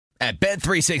At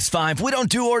Bet365, we don't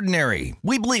do ordinary.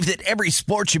 We believe that every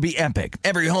sport should be epic.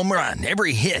 Every home run,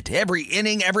 every hit, every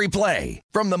inning, every play.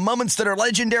 From the moments that are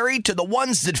legendary to the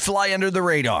ones that fly under the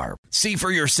radar. See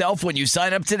for yourself when you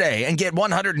sign up today and get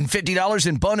 $150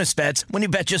 in bonus bets when you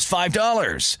bet just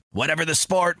 $5. Whatever the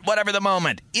sport, whatever the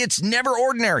moment, it's never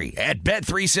ordinary at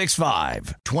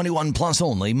Bet365. 21 plus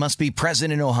only. Must be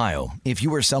present in Ohio. If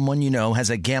you or someone you know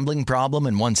has a gambling problem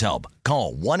and wants help,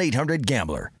 call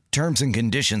 1-800-GAMBLER. Terms and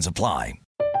conditions apply.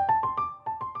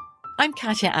 I'm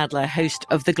Katya Adler, host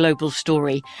of The Global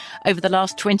Story. Over the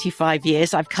last 25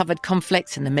 years, I've covered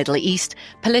conflicts in the Middle East,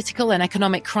 political and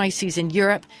economic crises in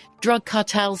Europe, drug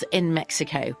cartels in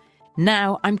Mexico.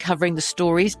 Now I'm covering the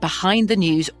stories behind the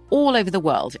news all over the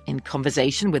world in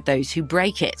conversation with those who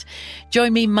break it.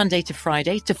 Join me Monday to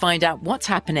Friday to find out what's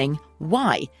happening,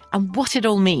 why, and what it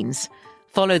all means.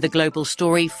 Follow The Global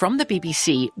Story from the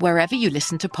BBC wherever you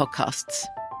listen to podcasts.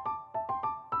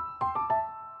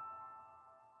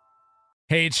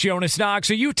 Hey, it's Jonas Knox.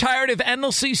 Are you tired of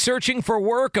endlessly searching for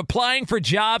work, applying for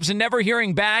jobs, and never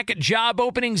hearing back? Job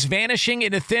openings vanishing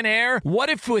into thin air? What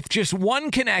if with just one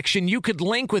connection, you could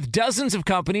link with dozens of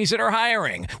companies that are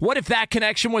hiring? What if that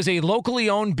connection was a locally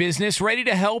owned business ready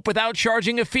to help without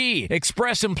charging a fee?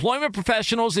 Express Employment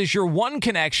Professionals is your one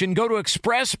connection. Go to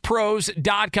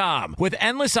expresspros.com. With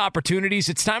endless opportunities,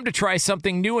 it's time to try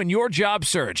something new in your job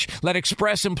search. Let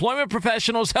Express Employment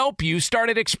Professionals help you. Start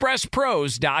at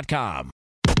expresspros.com.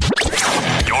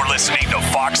 You're listening to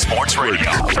Fox Sports Radio.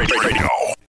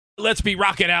 Let's be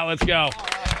rocking out. Let's go.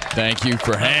 Thank you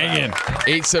for hanging.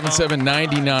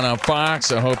 877-99 on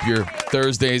Fox. I hope your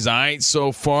Thursday's all right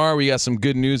so far. We got some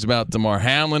good news about Damar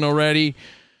Hamlin already.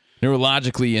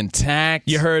 Neurologically intact.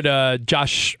 You heard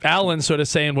Josh Allen sort of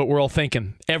saying what we're all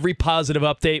thinking. Every positive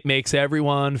update makes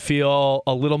everyone feel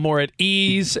a little more at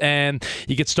ease, and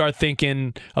you could start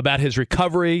thinking about his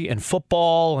recovery and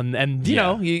football, and you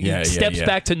know, he steps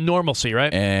back to normalcy,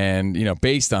 right? And, you know,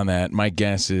 based on that, my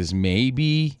guess is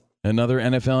maybe another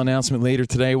NFL announcement later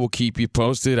today. We'll keep you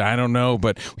posted. I don't know,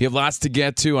 but we have lots to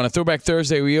get to. On a Throwback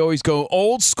Thursday, we always go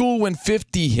old school when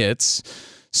 50 hits,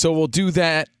 so we'll do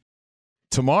that.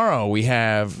 Tomorrow we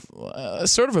have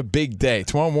sort of a big day.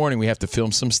 Tomorrow morning we have to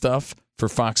film some stuff for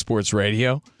Fox Sports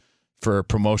Radio for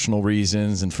promotional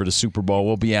reasons and for the Super Bowl.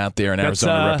 We'll be out there in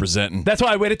Arizona representing. That's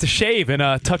why I waited to shave and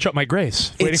touch up my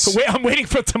grace. I'm waiting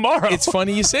for tomorrow. It's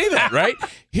funny you say that, right?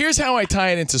 Here's how I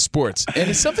tie it into sports. And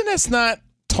it's something that's not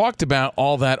talked about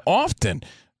all that often,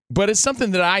 but it's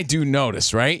something that I do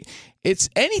notice, right? It's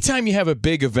anytime you have a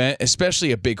big event,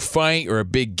 especially a big fight or a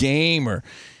big game, or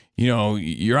you know,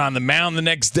 you're on the mound the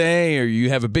next day, or you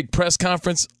have a big press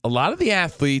conference, a lot of the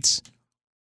athletes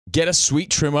get a sweet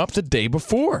trim up the day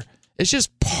before. It's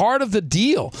just part of the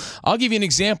deal. I'll give you an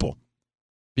example.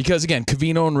 Because, again,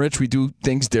 Covino and Rich, we do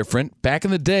things different. Back in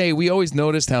the day, we always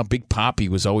noticed how Big Papi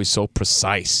was always so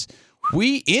precise.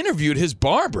 We interviewed his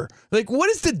barber. Like, what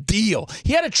is the deal?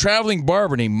 He had a traveling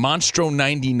barber named Monster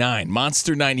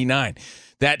 99,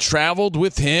 that traveled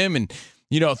with him, and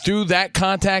you know, through that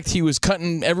contact, he was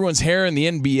cutting everyone's hair in the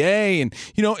NBA. And,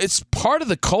 you know, it's part of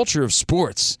the culture of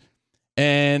sports.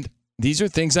 And these are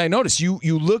things I noticed. You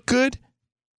look good.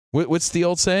 What's the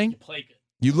old saying? You play good.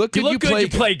 You look good, you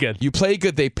play good. You play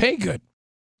good, they pay good.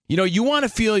 You know, you want to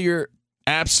feel your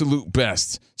absolute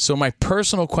best. So my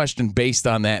personal question based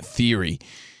on that theory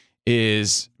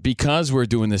is, because we're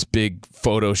doing this big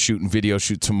photo shoot and video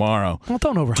shoot tomorrow, well,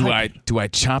 don't overhype it. Do I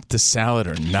chop the salad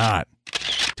or not?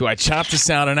 Do I chop the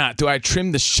salad or not? Do I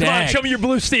trim the shag? Come on, show me your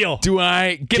blue steel. Do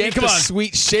I get the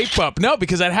sweet shape up? No,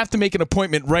 because I'd have to make an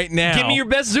appointment right now. Give me your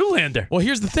best Zoolander. Well,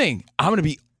 here's the thing. I'm going to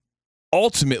be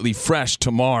ultimately fresh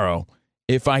tomorrow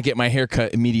if I get my hair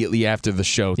cut immediately after the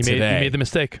show today. You made the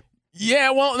mistake.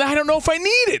 Yeah, well, I don't know if I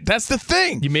need it. That's the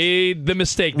thing. You made the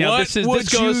mistake. Now, what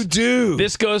would you do?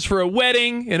 This goes for a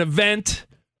wedding, an event,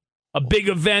 a big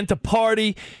event, a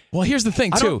party. Well, here's the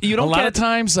thing, too. A lot of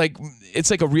times, like,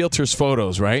 it's like a realtor's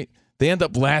photos, right? They end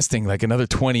up lasting like another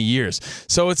 20 years.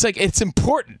 So it's like, it's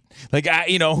important. Like,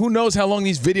 who knows how long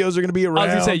these videos are going to be around?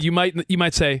 I was going to say, you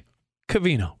might say,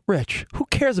 Covino, Rich, who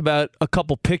cares about a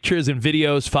couple pictures and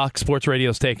videos Fox Sports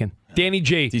Radio's taken? Danny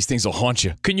G. These things will haunt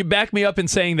you. Can you back me up in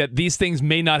saying that these things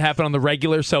may not happen on the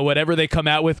regular, so whatever they come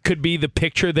out with could be the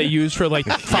picture they use for like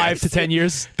 5 to 10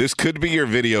 years? This could be your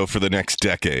video for the next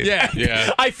decade.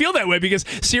 Yeah. I feel that way because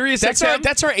SiriusXM...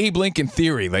 That's our Abe Lincoln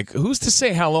theory. Like, who's to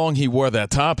say how long he wore that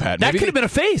top hat? That could have been a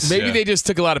phase. Maybe they just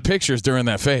took a lot of pictures during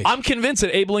that phase. I'm convinced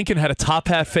that Abe Lincoln had a top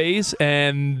hat phase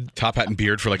and... Top hat and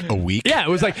beard for like a week? Yeah, it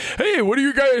was like, hey, what do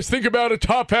you guys think about a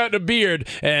top hat and a beard?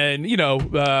 And,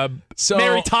 So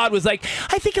Mary Todd was like,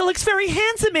 I think it looks very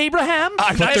handsome, Abraham.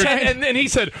 And he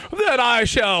said, then I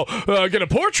shall get a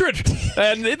portrait.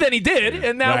 And then he did.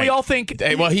 And now we all think.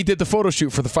 Well, he did the photo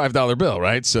shoot for the $5 bill,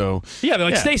 right? So yeah, they're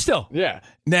like, stay still. Yeah.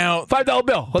 Now, $5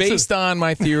 bill. Based on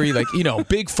my theory, like,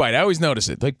 big fight. I always notice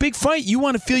it. Like, big fight, you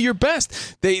want to feel your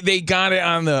best. They got it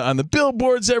on the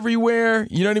billboards everywhere.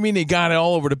 You know what I mean? They got it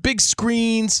all over the big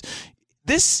screens.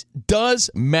 This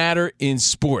does matter in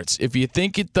sports. If you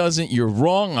think it doesn't, you're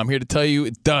wrong. I'm here to tell you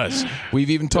it does. We've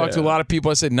even talked to a lot of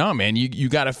people. I said, no, man, you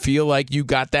got to feel like you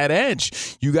got that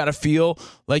edge. You got to feel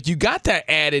like you got that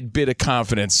added bit of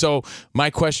confidence. So my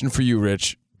question for you,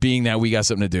 Rich, being that we got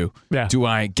something to do, do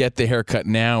I get the haircut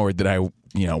now or did I,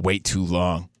 wait too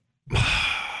long?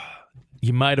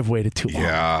 You might have waited too long.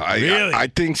 Yeah, I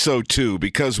think so too,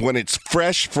 because when it's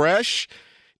fresh,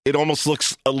 it almost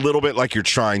looks a little bit like you're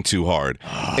trying too hard.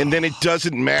 And then it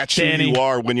doesn't match Danny, who you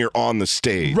are when you're on the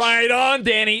stage. Right on,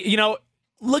 Danny.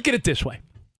 Look at it this way.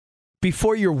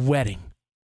 Before your wedding,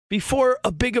 before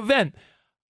a big event,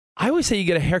 I always say you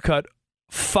get a haircut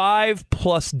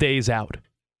 5+ days out.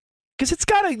 Because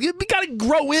you gotta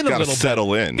grow in a little bit.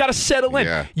 Settle in. Got to settle in.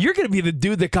 Yeah. You're going to be the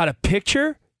dude that got a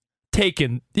picture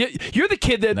taken. You're the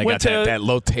kid that went got to that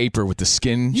low taper with the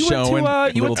skin showing.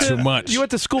 A little too much. You went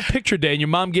to school picture day and your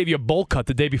mom gave you a bowl cut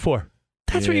the day before.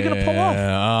 That's what you're going to pull off.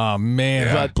 Oh, man.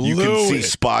 Yeah. Blew You can see it.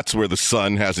 spots where the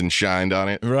sun hasn't shined on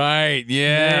it. Right,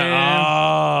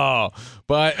 yeah. Oh.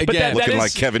 But again, looking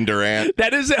like Kevin Durant.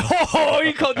 That is it. Oh,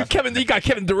 you got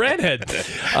Kevin Durant head.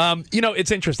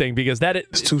 It's interesting because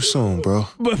it's too soon, bro.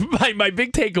 My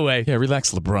big takeaway. Yeah,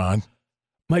 relax, LeBron.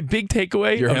 My big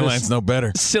takeaway. Your hairline's no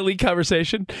better. Silly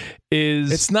conversation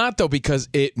is. It's not though because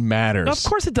it matters. No, of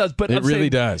course it does, but it really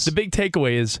does. The big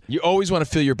takeaway is you always want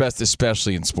to feel your best,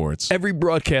 especially in sports. Every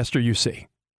broadcaster you see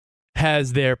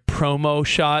has their promo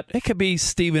shot. It could be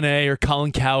Stephen A. or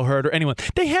Colin Cowherd or anyone.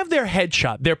 They have their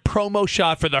headshot, their promo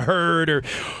shot for the Herd or,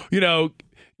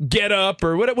 Get Up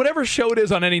or whatever show it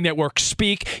is on any network.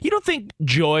 Speak. You don't think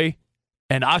Joy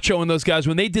and Acho and those guys,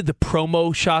 when they did the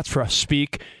promo shots for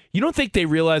Speak, you don't think they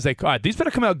realized, all right, these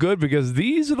better come out good because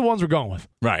these are the ones we're going with.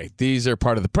 Right. These are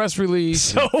part of the press release.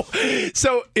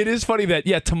 So it is funny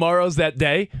that, tomorrow's that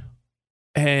day,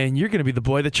 and you're going to be the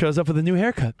boy that shows up with a new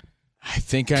haircut. I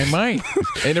think I might.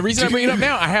 And the reason I bring it up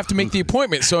now, I have to make the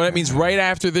appointment. So that means right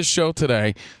after this show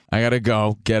today, I got to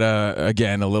go get a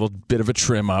little bit of a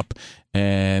trim up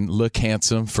and look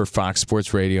handsome for Fox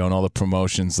Sports Radio and all the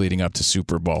promotions leading up to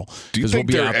Super Bowl. Do you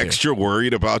think they're extra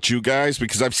worried about you guys?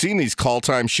 Because I've seen these call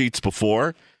time sheets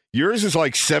before. Yours is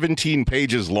like 17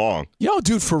 pages long. Yo,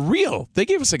 dude, for real. They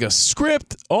gave us like a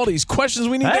script, all these questions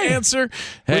we need to answer.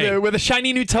 Hey, with a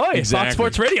shiny new toy. Exactly. Fox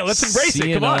Sports Radio. Let's embrace CNR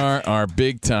it. Come on. Are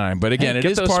big time. But again, it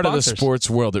is part of the sports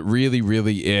world. It really,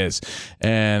 really is.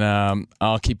 And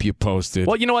I'll keep you posted.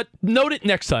 Well, you know what? Note it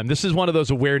next time. This is one of those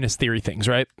awareness theory things,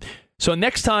 right? So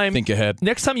next time, think ahead.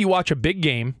 Next time you watch a big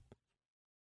game,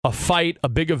 a fight, a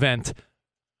big event,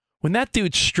 when that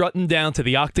dude's strutting down to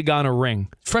the octagon or ring,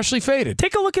 freshly faded,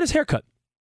 take a look at his haircut.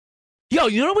 Yo,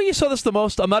 you know where you saw this the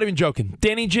most? I'm not even joking.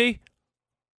 Danny G,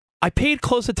 I paid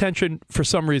close attention for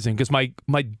some reason because my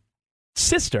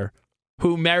sister,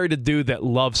 who married a dude that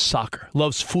loves soccer,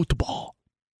 loves football,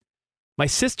 my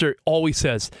sister always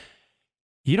says,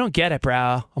 you don't get it,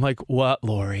 bro. I'm like, what,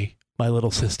 Lori, my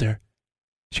little sister?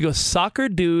 She goes, soccer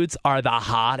dudes are the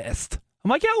hottest. I'm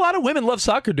like, yeah, a lot of women love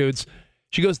soccer dudes.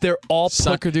 She goes, they're all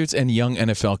soccer dudes and young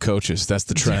NFL coaches. That's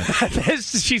the trend.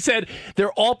 She said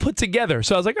they're all put together.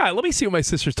 So I was like, all right, let me see what my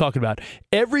sister's talking about.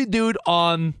 Every dude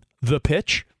on the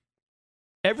pitch,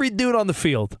 every dude on the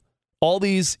field, all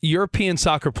these European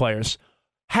soccer players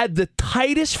had the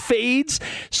tightest fades,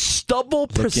 stubble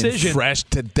precision. Fresh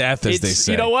to death, as they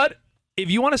say. You know what? If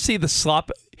you want to see the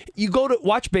slop, you go to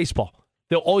watch baseball.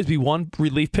 There'll always be one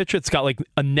relief pitcher that's got like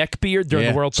a neck beard during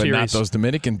the World Series. Not those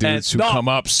Dominican dudes who come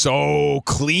up so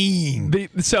clean.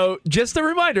 So just a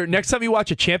reminder, next time you watch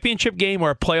a championship game or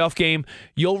a playoff game,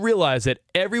 you'll realize that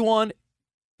everyone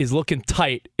is looking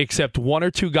tight except one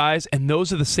or two guys, and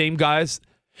those are the same guys.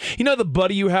 You know the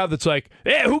buddy you have that's like,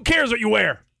 hey, who cares what you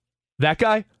wear? That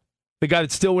guy? The guy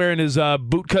that's still wearing his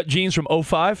bootcut jeans from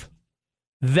 2005?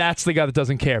 That's the guy that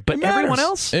doesn't care. But everyone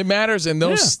else? It matters, and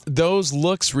those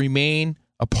looks remain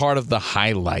a part of the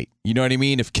highlight. You know what I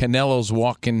mean? If Canelo's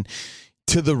walking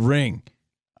to the ring,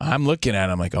 I'm looking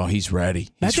at him like, oh, he's ready.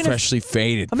 He's freshly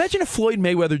faded. Imagine if Floyd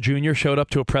Mayweather Jr. showed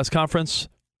up to a press conference.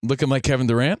 Looking like Kevin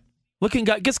Durant? Looking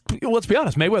guy. Let's be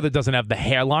honest. Mayweather doesn't have the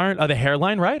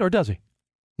hairline, right? Or does he?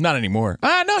 Not anymore.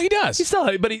 No, he does. He still,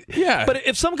 but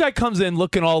if some guy comes in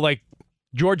looking all like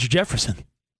George Jefferson,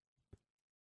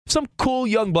 Some cool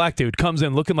young black dude comes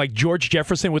in looking like George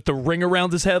Jefferson with the ring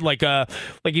around his head, like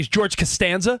he's George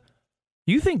Costanza.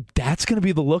 You think that's going to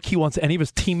be the look he wants any of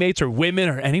his teammates or women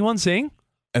or anyone seeing?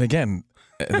 And again,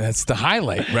 that's the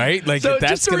highlight, right? Like So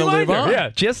that's just a going to live reminder. on. Yeah,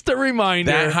 just a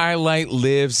reminder. That highlight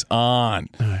lives on.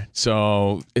 All right.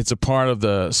 So it's a part of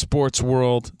the sports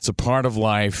world. It's a part of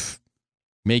life.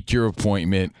 Make your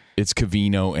appointment. It's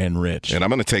Covino and Rich. And I'm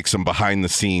going to take some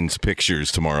behind-the-scenes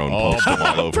pictures tomorrow and post them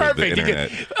all over the Perfect.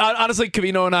 internet. Honestly,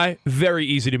 Covino and I, very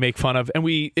easy to make fun of, and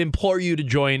we implore you to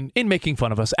join in making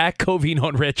fun of us at Covino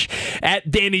and Rich, at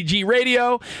Danny G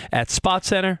Radio, at Spot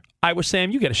Center, Iowa Sam.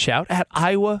 You get a shout at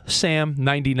Iowa Sam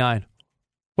 99.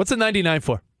 What's the 99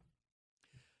 for?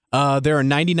 There are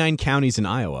 99 counties in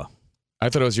Iowa. I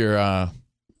thought it was your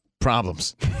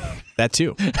problems. That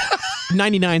too.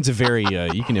 99's a very,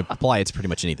 you can apply it to pretty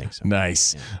much anything. So.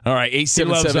 Nice. All right,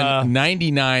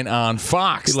 877-99 on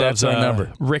Fox. He That's loves our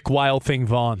number. Rick Wild Thing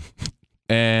Vaughn.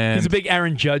 And He's a big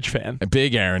Aaron Judge fan. a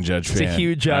big Aaron Judge fan. He's a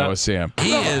huge. Iowa Sam.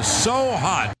 He is so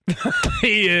hot.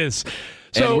 He is.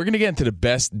 So So we're going to get into the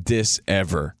best diss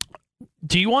ever.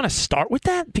 do you want to start with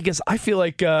that? Because I feel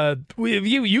like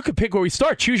you could pick where we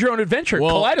start. Choose your own adventure,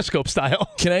 Well- kaleidoscope style.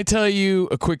 Can I tell you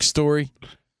a quick story?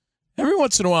 Every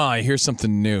once in a while, I hear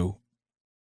something new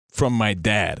from my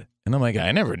dad. And I'm like,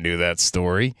 I never knew that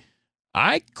story.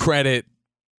 I credit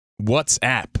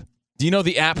WhatsApp. Do you know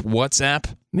the app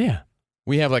WhatsApp? Yeah.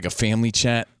 We have like a family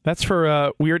chat. That's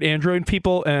for weird Android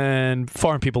people and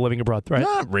foreign people living abroad, right?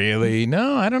 Not really.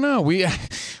 No, I don't know. We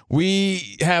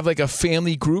have like a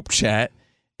family group chat,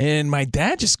 and my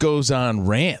dad just goes on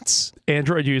rants.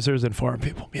 Android users and foreign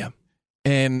people. Yeah.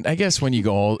 And I guess when you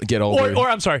get older, Or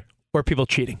I'm sorry, or people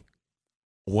cheating.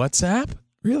 WhatsApp?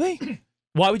 Really?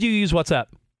 Why would you use WhatsApp?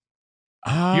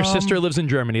 Your sister lives in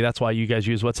Germany. That's why you guys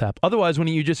use WhatsApp. Otherwise,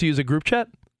 wouldn't you just use a group chat?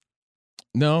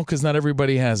 No, because not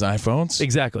everybody has iPhones.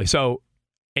 Exactly. So,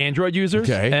 Android users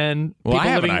and Well, people I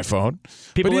have living, an iPhone.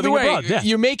 people But either living way, abroad. Yeah.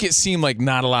 you make it seem like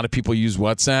not a lot of people use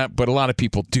WhatsApp, but a lot of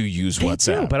people do use They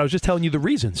WhatsApp. do, but I was just telling you the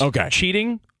reasons. Okay.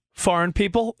 Cheating, foreign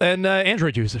people, and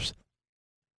Android users.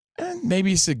 And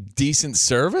maybe it's a decent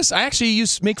service. I actually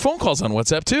make phone calls on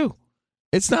WhatsApp too.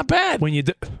 It's not bad. When you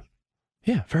do,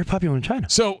 yeah, very popular in China.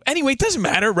 So anyway, it doesn't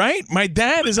matter, right? My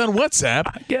dad is on WhatsApp.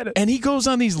 I get it. And he goes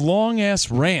on these long-ass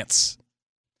rants.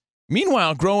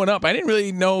 Meanwhile, growing up, I didn't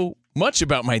really know much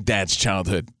about my dad's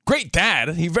childhood. Great dad.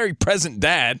 He's a very present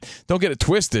dad. Don't get it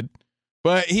twisted.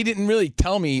 But he didn't really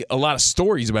tell me a lot of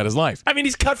stories about his life. I mean,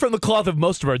 he's cut from the cloth of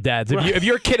most of our dads. If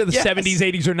you're a kid of the Yes. 70s,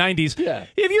 80s, or 90s,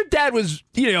 if your dad was,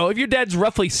 if your dad's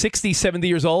roughly 60, 70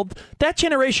 years old, that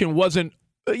generation wasn't,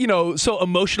 so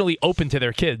emotionally open to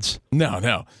their kids.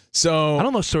 No. So I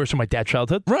don't know stories from my dad's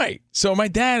childhood. Right. So my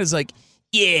dad is like,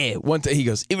 yeah. One day he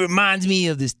goes, it reminds me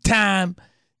of this time,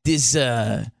 this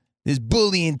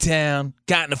bully in town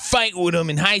got in a fight with him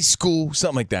in high school,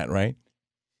 something like that, right?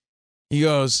 He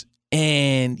goes,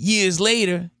 and years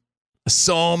later, I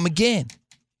saw him again.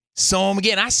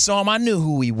 I saw him. I knew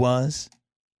who he was.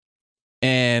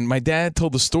 And my dad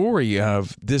told the story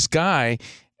of this guy,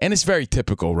 and it's very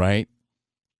typical, right?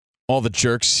 All the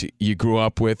jerks you grew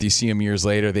up with, you see them years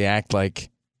later, they act like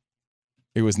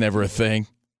it was never a thing.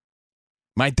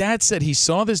 My dad said he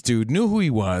saw this dude, knew who he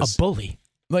was. A bully.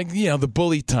 Like, the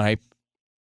bully type,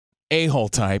 a-hole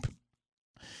type.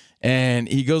 And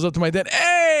he goes up to my dad,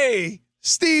 hey,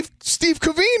 Steve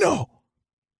Covino.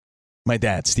 My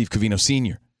dad, Steve Covino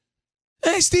Sr.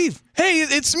 Hey, Steve. Hey,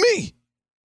 it's me.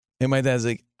 And my dad's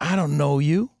like, I don't know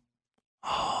you.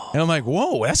 And I'm like,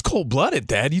 whoa, that's cold-blooded,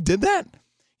 Dad. You did that?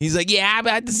 He's like, yeah,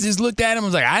 I just looked at him. I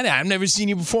was like, I've never seen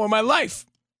you before in my life.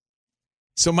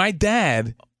 So my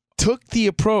dad took the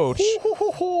approach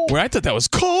where I thought that was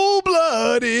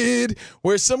cold-blooded,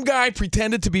 where some guy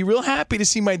pretended to be real happy to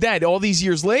see my dad all these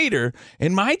years later,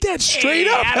 and my dad straight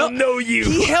up, I don't know you.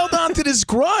 He held on to this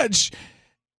grudge.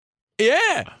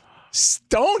 Yeah,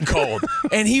 stone cold.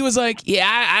 And he was like, yeah,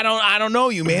 I don't know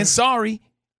you, man. Sorry,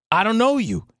 I don't know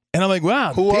you. And I'm like,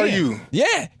 wow. Who are damn. you?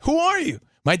 Yeah, who are you?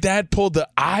 My dad pulled the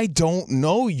I don't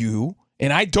know you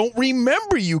and I don't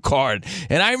remember you card.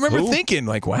 And I remember thinking,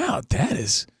 like, wow, that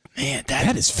is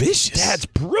vicious. That's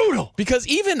brutal. Because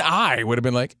even I would have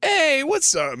been like, hey,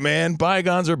 what's up, man?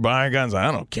 Bygones are bygones.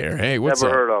 I don't care. Hey, what's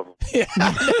Never up? heard of them.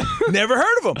 Yeah. Never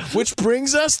heard of them. Which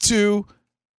brings us to,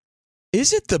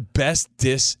 is it the best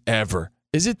diss ever?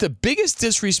 Is it the biggest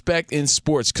disrespect in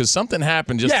sports? Because something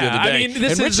happened just the other day. I mean,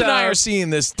 this and Rich is, and I are seeing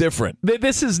this different.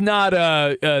 This is not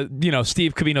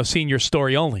Steve Covino Sr.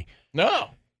 story only. No.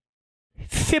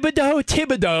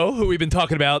 Thibodeau, who we've been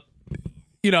talking about,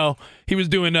 he was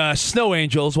doing snow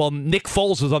angels while Nick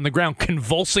Foles was on the ground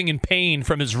convulsing in pain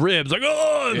from his ribs. Like,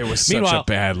 oh! It was such a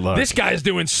bad look. This guy's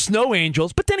doing snow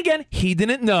angels. But then again, he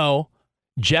didn't know.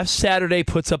 Jeff Saturday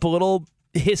puts up a little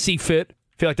hissy fit.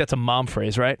 I feel like that's a mom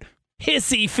phrase, right?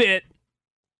 Hissy fit.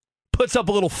 Puts up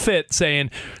a little fit saying,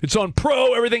 it's on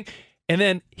pro, everything. And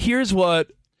then here's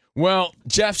what. Well,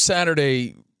 Jeff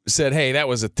Saturday said, hey, that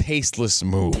was a tasteless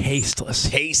move.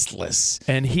 Tasteless.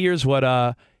 And here's what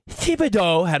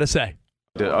Thibodeau had to say.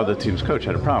 The other team's coach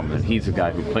had a problem, and he's the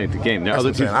guy who played the game. Their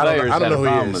other team's I players don't had know a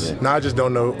problem who he is. with it. No, I just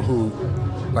don't know who,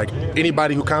 like,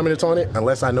 anybody who comments on it,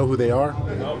 unless I know who they are,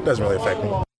 doesn't really affect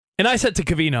me. And I said to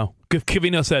Covino,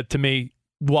 Covino said to me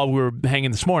while we were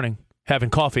hanging this morning, having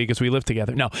coffee because we live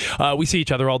together. No, we see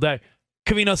each other all day.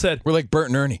 Covino said, we're like Bert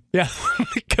and Ernie. Yeah.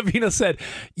 Covino said,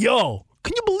 yo,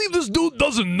 can you believe this dude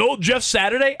doesn't know Jeff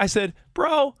Saturday? I said,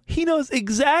 bro, he knows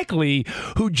exactly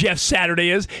who Jeff Saturday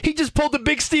is. He just pulled the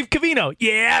big Steve Covino.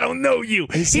 Yeah, I don't know you.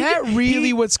 Is that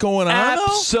really what's going on?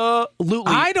 Absolutely.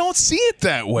 I don't see it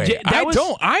that way.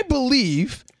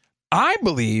 I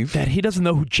believe that he doesn't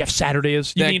know who Jeff Saturday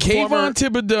is. That Kayvon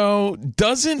Thibodeau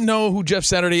doesn't know who Jeff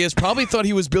Saturday is. Probably thought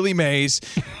he was Billy Mays.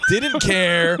 Didn't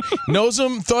care. Knows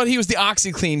him. Thought he was the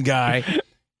OxyClean guy.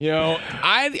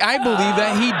 I believe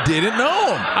that he didn't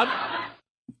know him.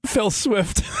 Phil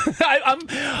Swift.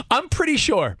 I'm pretty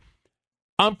sure.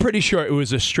 I'm pretty sure it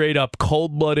was a straight up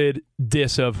cold-blooded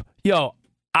diss of, yo,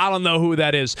 I don't know who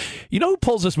that is. You know who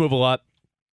pulls this move a lot?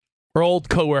 Our old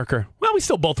coworker. Well, we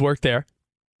still both work there.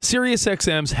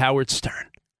 SiriusXM's Howard Stern.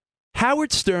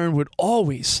 Howard Stern would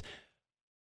always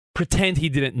pretend he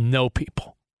didn't know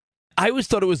people. I always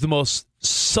thought it was the most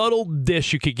subtle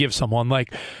dish you could give someone.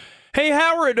 Like, hey,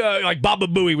 Howard, like Baba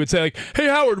Booey would say, like, hey,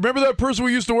 Howard, remember that person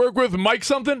we used to work with, Mike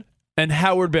something? And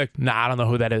Howard would be like, nah, I don't know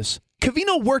who that is.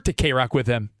 Covino worked at K-Rock with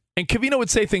him. And Covino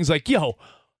would say things like, yo,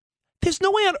 there's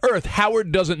no way on earth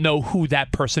Howard doesn't know who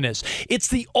that person is. It's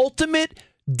the ultimate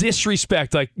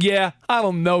disrespect. Like, yeah, I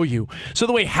don't know you. So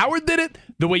the way Howard did it,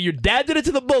 the way your dad did it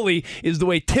to the bully, is the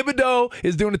way Thibodeau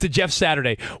is doing it to Jeff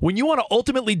Saturday. When you want to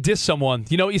ultimately diss someone,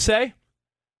 you know what you say?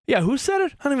 Yeah, who said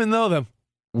it? I don't even know them.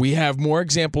 We have more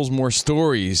examples, more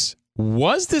stories.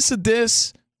 Was this a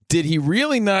diss? Did he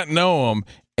really not know him?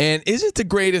 And is it the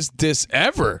greatest diss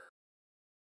ever?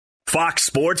 Fox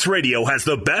Sports Radio has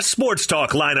the best sports talk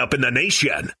lineup in the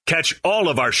nation. Catch all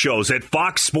of our shows at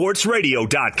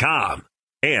foxsportsradio.com.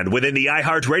 And within the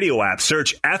iHeartRadio app,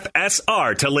 search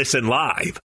FSR to listen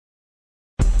live.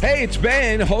 Hey, it's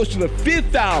Ben, host of The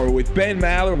Fifth Hour with Ben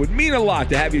Maller. It would mean a lot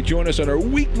to have you join us on our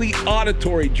weekly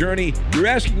auditory journey. You're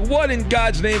asking, what in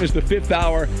God's name is The Fifth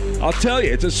Hour? I'll tell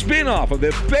you, it's a spin-off of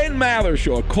The Ben Maller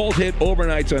Show, a cult hit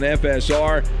overnights on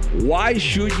FSR. Why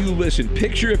should you listen?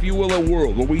 Picture, if you will, a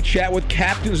world where we chat with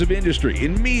captains of industry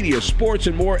in media, sports,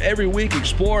 and more every week.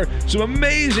 Explore some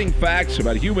amazing facts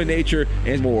about human nature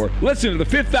and more. Listen to The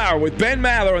Fifth Hour with Ben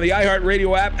Maller on the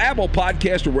iHeartRadio app, Apple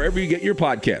Podcast, or wherever you get your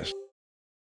podcasts.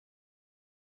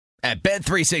 At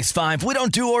Bet365, we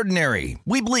don't do ordinary.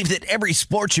 We believe that every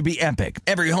sport should be epic.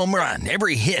 Every home run,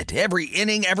 every hit, every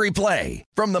inning, every play.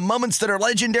 From the moments that are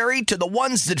legendary to the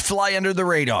ones that fly under the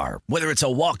radar. Whether it's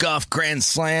a walk-off grand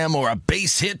slam or a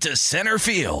base hit to center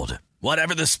field.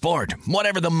 Whatever the sport,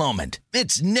 whatever the moment.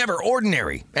 It's never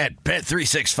ordinary at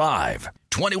Bet365.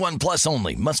 21 plus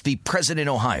only. Must be present in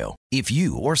Ohio. If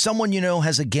you or someone you know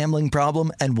has a gambling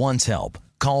problem and wants help,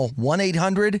 call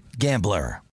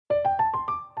 1-800-GAMBLER.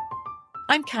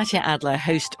 I'm Katya Adler,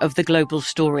 host of The Global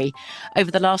Story.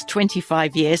 Over the last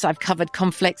 25 years, I've covered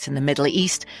conflicts in the Middle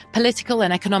East, political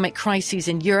and economic crises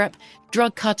in Europe,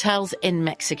 drug cartels in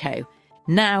Mexico.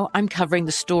 Now I'm covering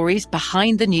the stories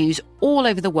behind the news all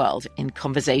over the world in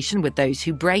conversation with those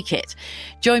who break it.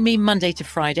 Join me Monday to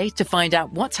Friday to find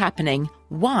out what's happening,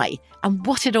 why, and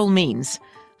what it all means.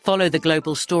 Follow The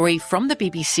Global Story from the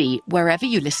BBC wherever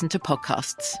you listen to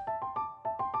podcasts.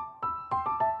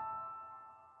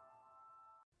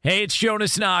 Hey, it's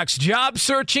Jonas Knox. Job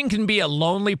searching can be a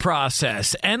lonely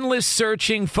process. Endless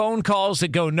searching, phone calls that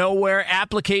go nowhere,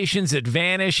 applications that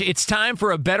vanish. It's time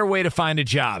for a better way to find a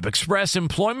job. Express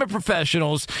Employment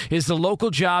Professionals is the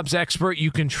local jobs expert you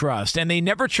can trust, and they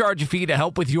never charge a fee to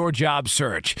help with your job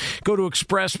search. Go to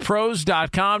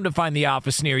expresspros.com to find the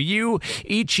office near you.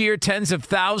 Each year, tens of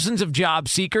thousands of job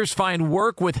seekers find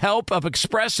work with help of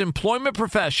Express Employment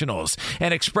Professionals,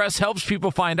 and Express helps people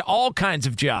find all kinds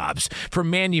of jobs, from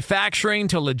manufacturing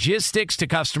to logistics to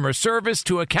customer service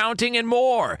to accounting and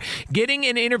more. Getting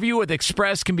an interview with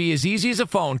Express can be as easy as a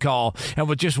phone call. And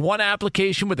with just one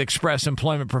application with Express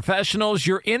Employment Professionals,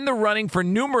 you're in the running for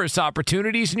numerous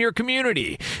opportunities in your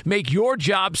community. Make your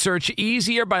job search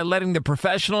easier by letting the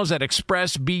professionals at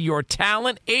Express be your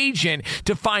talent agent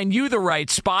to find you the right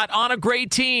spot on a great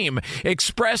team.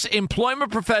 Express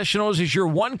Employment Professionals is your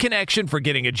one connection for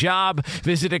getting a job.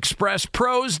 Visit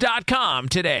expresspros.com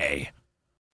today.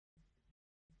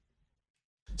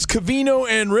 It's Covino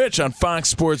and Rich on Fox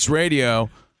Sports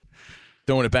Radio.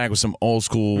 Throwing it back with some old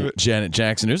school Janet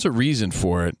Jackson. There's a reason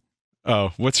for it.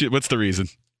 Oh, what's the reason?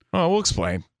 Oh, we'll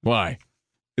explain. Why?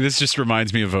 This just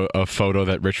reminds me of a photo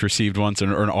that Rich received once,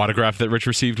 or an autograph that Rich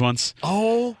received once.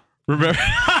 Oh, remember?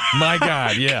 My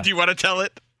God, yeah. Do you want to tell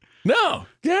it? No,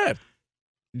 yeah.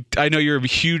 I know you're a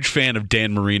huge fan of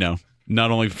Dan Marino,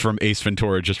 not only from Ace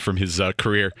Ventura, just from his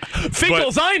career.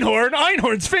 Finkel's Einhorn,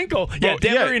 Einhorn's Finkel. Yeah,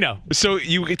 Dan Marino. So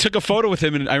you took a photo with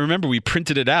him, and I remember we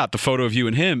printed it out, the photo of you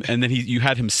and him, and then you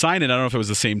had him sign it. I don't know if it was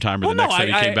the same time or the next time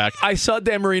he came back. I saw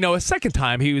Dan Marino a second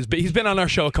time. He's been on our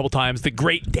show a couple times. The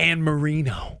great Dan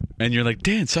Marino. And you're like,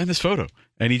 Dan, sign this photo.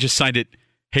 And he just signed it,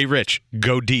 "Hey, Rich,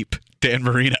 go deep, Dan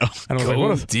Marino." And I was like, what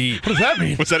does that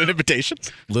mean? Was that an invitation?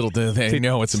 Little did they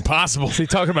know it's impossible. Is he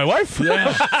talking to my wife?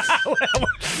 Yeah.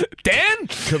 Dan?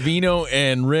 Covino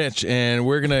and Rich, and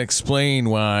we're going to explain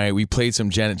why we played some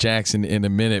Janet Jackson in a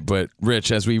minute. But,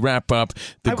 Rich, as we wrap up,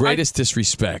 the greatest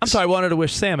disrespect. I'm sorry, I wanted to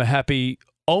wish Sam a happy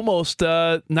almost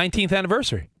 19th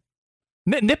anniversary.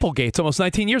 Nipplegate's almost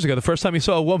 19 years ago, the first time you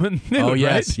saw a woman nude, Oh,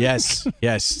 yes, right?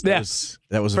 yes. Yeah.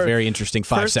 That was a very interesting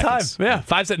 5 seconds. Time, yeah.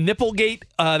 5 seconds. Nipplegate,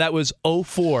 that was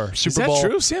 2004 Super Bowl. Is that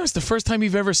true, Sam? It's the first time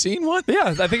you've ever seen one?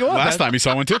 Yeah, I think it was. Last time you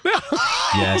saw one, too.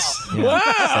 Yes. Yeah. Wow.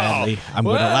 Sadly, I'm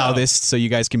going to allow this so you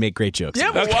guys can make great jokes.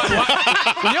 Yeah, but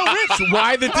Yo, Rich,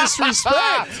 why the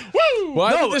disrespect?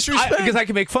 Why the disrespect? Because I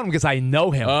can make fun of him because I know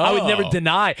him. Oh. I would never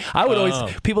deny. I would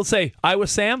always, people say, I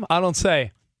was Sam. I don't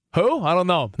say, who? I don't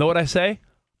know. Know what I say?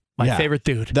 My favorite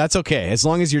dude. That's okay, as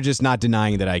long as you're just not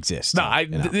denying that I exist. No,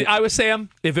 I was Sam.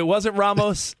 If it wasn't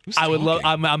Ramos, I would love.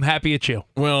 I'm happy at you.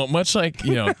 Well, much like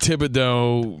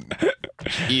Thibodeau,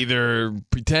 either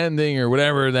pretending or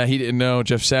whatever that he didn't know.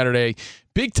 Jeff Saturday,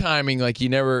 big timing, like you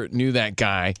never knew that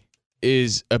guy,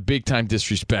 is a big time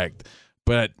disrespect.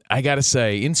 But I gotta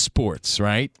say, in sports,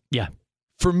 right? Yeah.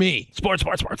 For me, sports.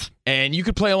 And you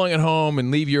could play along at home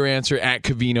and leave your answer at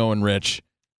Covino and Rich.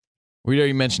 We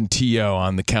already mentioned T.O.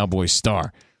 on the Cowboys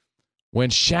star. When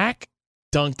Shaq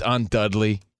dunked on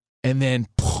Dudley and then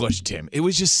pushed him, it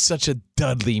was just such a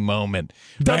Dudley moment.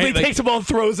 Dudley right? takes the ball and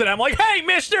throws it. I'm like, hey,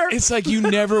 mister. It's like you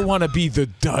never want to be the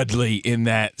Dudley in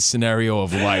that scenario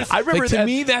of life. I remember to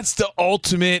me, that's the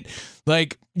ultimate,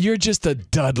 you're just a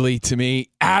Dudley to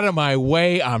me. Out of my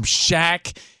way, I'm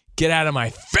Shaq. Get out of my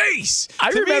face. I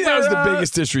remember me, that was the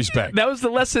biggest disrespect. That was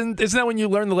the lesson. Isn't that when you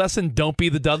learn the lesson, don't be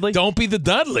the Dudley? Don't be the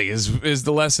Dudley is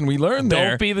the lesson we learned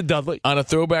there. Don't be the Dudley. On a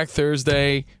Throwback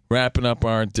Thursday, wrapping up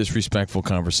our disrespectful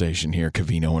conversation here,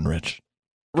 Covino and Rich.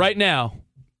 Right now,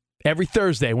 every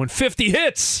Thursday, when 50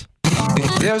 hits.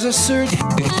 There's a certain...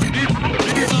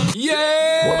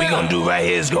 Yeah! What we gonna do right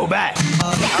here is go back.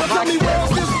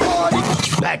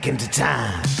 Back into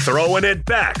time. Throwing it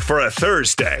back for a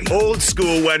Thursday. Old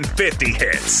school when 50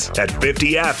 hits. At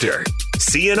 50 after,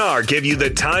 CNR give you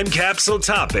the time capsule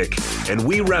topic, and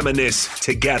we reminisce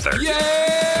together.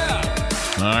 Yeah!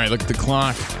 All right, look at the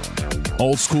clock.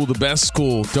 Old school, the best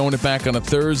school. Throwing it back on a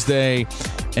Thursday.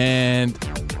 And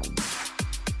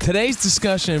today's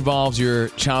discussion involves your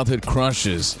childhood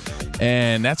crushes.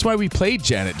 And that's why we played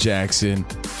Janet Jackson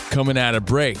coming out of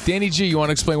break. Danny G, you want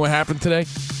to explain what happened today?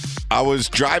 I was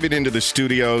driving into the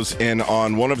studios, and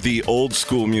on one of the old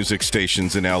school music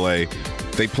stations in L.A.,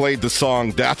 they played the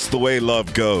song That's the Way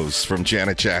Love Goes from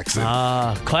Janet Jackson.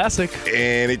 Ah, classic.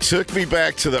 And it took me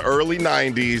back to the early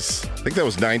 90s. I think that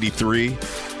was 93.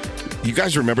 You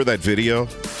guys remember that video?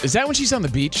 Is that when she's on the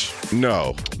beach?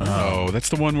 No. Oh, that's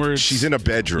the one where she's in a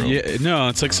bedroom. Yeah, no,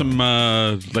 it's like some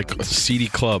like a seedy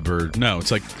club, or no,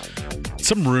 it's like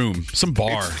some room, some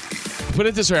bar. Put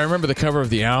it this way, I remember the cover of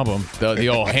the album, the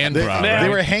old hand bra. They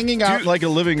were hanging out like a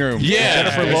living room. Yeah,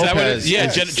 Jennifer Lopez.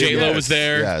 J-Lo was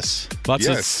there. Yes.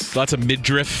 Lots of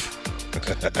midriff.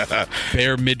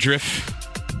 Bare midriff.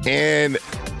 And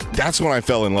that's when I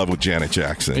fell in love with Janet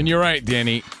Jackson. And you're right,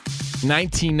 Danny.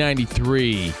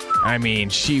 1993. I mean,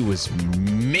 she was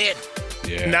mid.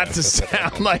 Yeah. Not to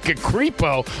sound like a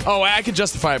creepo. Oh, I can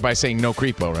justify it by saying no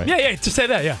creepo, right? Yeah, just say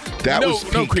that, yeah. That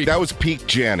was peak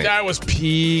Janet. That was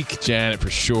peak Janet for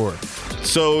sure.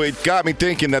 So it got me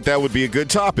thinking that would be a good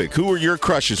topic. Who were your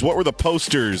crushes? What were the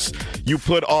posters you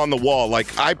put on the wall?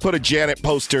 Like, I put a Janet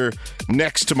poster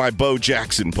next to my Bo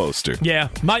Jackson poster. Yeah.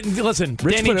 Listen,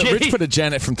 Rich put a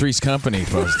Janet from Three's Company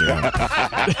poster on.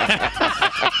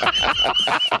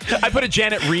 I put a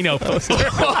Janet Reno poster.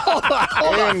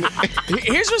 And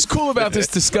here's what's cool about this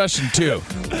discussion, too.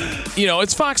 You know,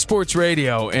 it's Fox Sports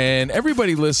Radio, and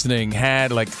everybody listening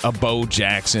had, like, a Bo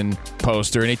Jackson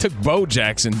poster, and they took Bo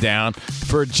Jackson down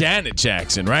for Janet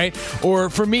Jackson, right? Or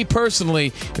for me personally,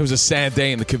 it was a sad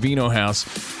day in the Covino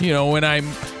house. You know, when I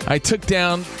took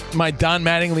down my Don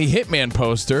Mattingly Hitman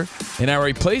poster, and I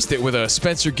replaced it with a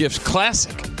Spencer Gifts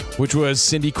classic, which was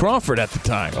Cindy Crawford at the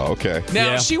time. Okay.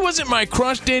 Now, she wasn't my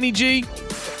crush, Danny G.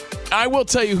 I will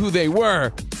tell you who they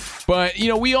were. But, you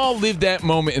know, we all lived that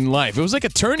moment in life. It was like a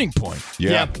turning point.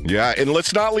 Yeah. And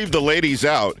let's not leave the ladies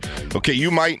out. Okay,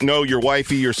 you might know your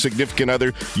wifey, your significant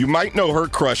other. You might know her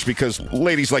crush because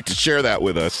ladies like to share that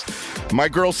with us. My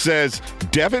girl says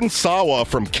Devin Sawa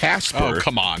from Casper. Oh,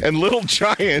 come on. And Little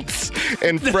Giants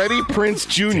and Freddie Prinze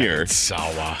Jr.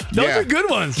 Sawa. Those are good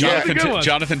ones.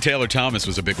 Jonathan Taylor Thomas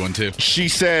was a big one, too. She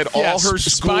said all her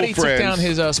school Spotty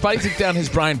friends. Spotty took down his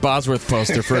Brian Bosworth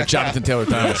poster for Jonathan Taylor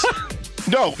Thomas.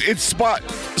 No, it's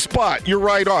Spot. You're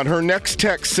right on. Her next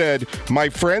text said, "My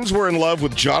friends were in love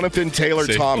with Jonathan Taylor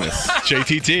Thomas."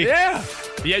 JTT. Yeah,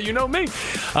 you know me.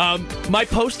 My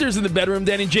posters in the bedroom,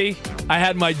 Danny G. I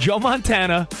had my Joe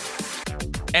Montana.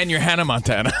 And your Hannah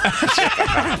Montana. and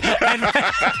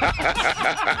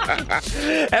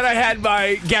I had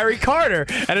my Gary Carter.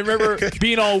 And I remember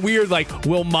being all weird, like,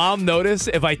 will Mom notice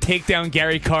if I take down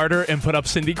Gary Carter and put up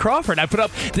Cindy Crawford? I put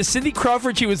up the Cindy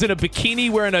Crawford. She was in a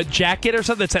bikini wearing a jacket or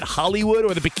something that said Hollywood,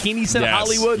 or the bikini said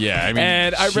Hollywood. Yeah, I mean,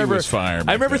 and I remember, was fire.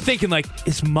 I remember thinking, like,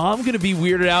 is Mom going to be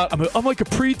weirded out? I'm like a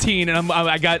preteen, and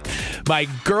I got my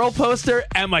girl poster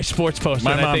and my sports poster.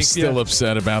 My mom's still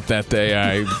upset about that day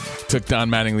I took Don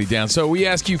Mattingly down. So we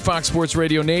ask you, Fox Sports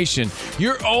Radio Nation,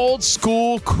 your old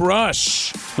school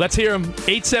crush. Let's hear him.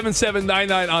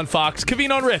 877-99 on Fox.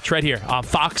 Covino and Rich right here on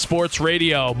Fox Sports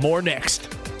Radio. More next.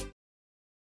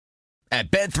 At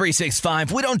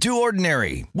Bet365, we don't do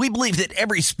ordinary. We believe that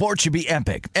every sport should be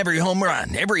epic. Every home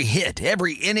run, every hit,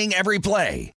 every inning, every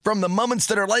play. From the moments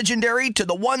that are legendary to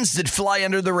the ones that fly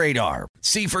under the radar.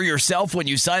 See for yourself when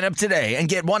you sign up today and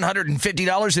get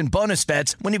 $150 in bonus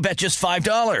bets when you bet just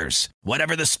 $5.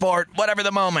 Whatever the sport, whatever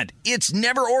the moment, it's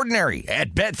never ordinary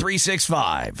at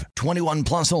Bet365. 21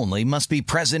 plus only. Must be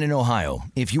present in Ohio.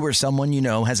 If you or someone you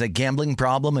know has a gambling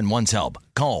problem and wants help,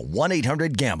 call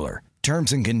 1-800-GAMBLER.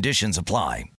 Terms and conditions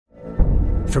apply.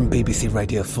 From BBC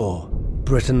Radio 4,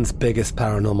 Britain's biggest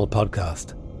paranormal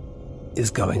podcast is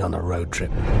going on a road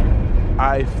trip.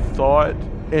 I thought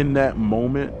in that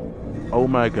moment, oh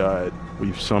my God,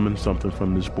 we've summoned something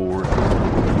from this board.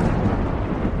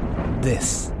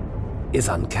 This is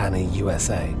Uncanny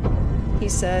USA. He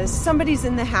says, somebody's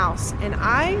in the house, and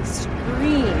I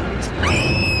screamed.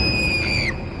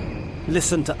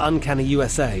 Listen to Uncanny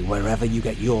USA wherever you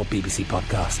get your BBC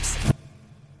podcasts,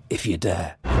 if you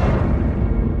dare.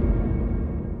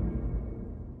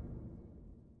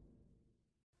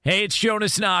 Hey, it's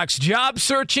Jonas Knox. Job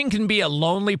searching can be a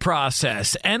lonely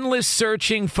process. Endless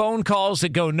searching, phone calls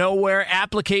that go nowhere,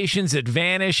 applications that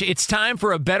vanish. It's time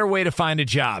for a better way to find a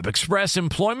job. Express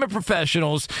Employment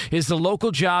Professionals is the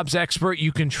local jobs expert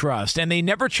you can trust, and they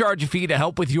never charge a fee to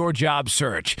help with your job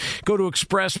search. Go to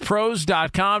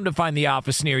expresspros.com to find the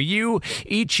office near you.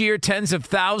 Each year, tens of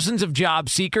thousands of job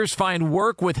seekers find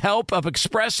work with help of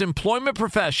Express Employment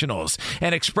Professionals,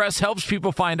 and Express helps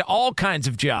people find all kinds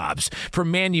of jobs, from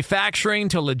manufacturing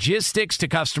to logistics to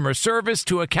customer service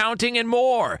to accounting and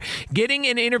more. Getting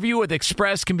an interview with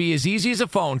Express can be as easy as a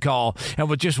phone call, and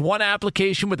with just one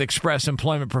application with Express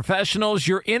Employment Professionals,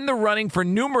 you're in the running for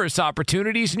numerous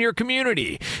opportunities in your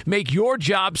community. Make your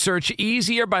job search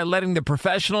easier by letting the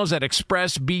professionals at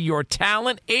Express be your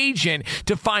talent agent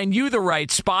to find you the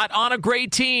right spot on a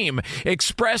great team.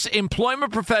 Express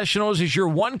Employment Professionals is your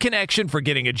one connection for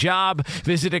getting a job.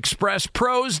 Visit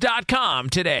expresspros.com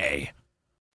today.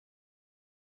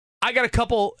 I got a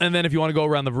couple, and then if you want to go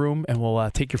around the room and we'll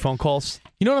take your phone calls.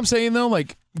 You know what I'm saying, though?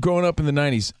 Like, growing up in the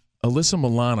 90s, Alyssa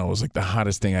Milano was like the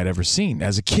hottest thing I'd ever seen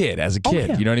as a kid. Oh,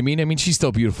 yeah. You know what I mean? I mean, she's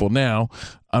still beautiful now.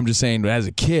 I'm just saying, but as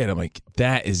a kid, I'm like,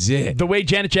 that is it. The way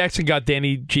Janet Jackson got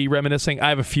Danny G reminiscing, I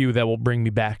have a few that will bring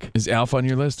me back. Is Alf on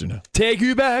your list or no? Take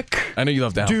you back. I know you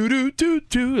loved Alf.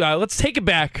 Do. Let's take it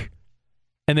back.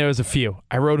 And there was a few.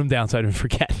 I wrote them down so I didn't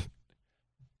forget.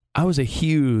 I was a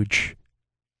huge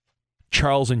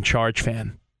Charles in Charge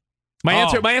fan. My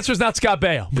answer is not Scott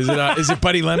Baio. Is it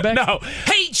Buddy Lembeck? No.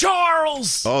 Hey,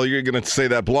 Charles! Oh, you're going to say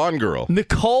that blonde girl.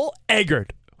 Nicole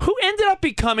Eggert, who ended up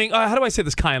becoming, how do I say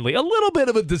this kindly, a little bit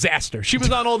of a disaster. She was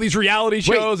on all these reality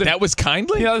shows. Wait, that was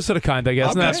kindly? Yeah, that was sort of kind, I guess.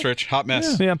 Hot mess, Rich. Hot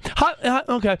mess. Yeah.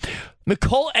 Okay.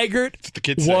 Nicole Eggert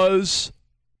was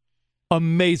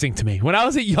amazing to me. When I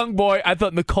was a young boy, I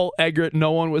thought Nicole Eggert,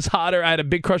 no one was hotter. I had a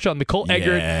big crush on Nicole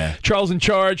Eggert, Charles in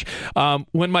Charge.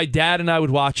 When my dad and I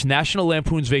would watch National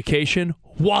Lampoon's Vacation,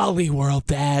 Wally World,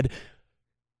 Dad,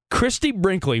 Christy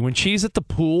Brinkley, when she's at the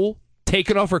pool,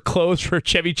 taking off her clothes for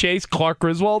Chevy Chase, Clark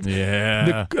Griswold.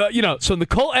 Yeah. So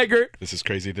Nicole Eggert. This is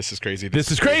crazy. This is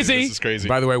crazy.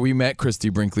 By the way, we met Christy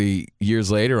Brinkley years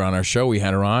later on our show. We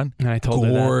had her on. And I told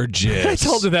her that. Gorgeous. I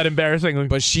told her that embarrassingly.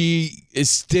 But she is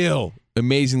still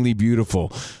amazingly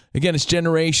beautiful. Again, it's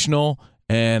generational.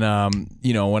 And,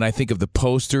 when I think of the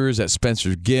posters at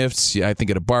Spencer's Gifts, I think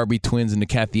of the Barbie twins and the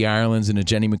Kathy Irelands and the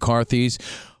Jenny McCarthy's.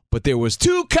 But there was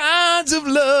two kinds of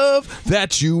love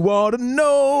that you ought to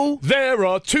know. There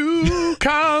are two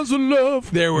kinds of love.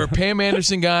 There were Pam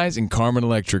Anderson guys and Carmen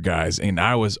Electra guys, and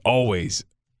I was always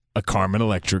a Carmen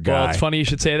Electra guy. Well, it's funny you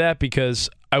should say that because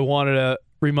I wanted to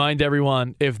remind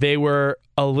everyone, if they were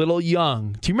a little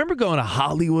young, do you remember going to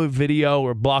Hollywood Video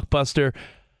or Blockbuster?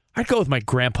 I'd go with my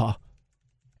grandpa.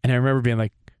 And I remember being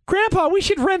like, Grandpa, we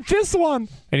should rent this one.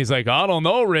 And he's like, I don't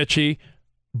know, Richie.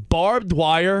 Barbed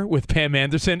Wire with Pam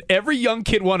Anderson. Every young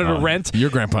kid wanted to rent. Your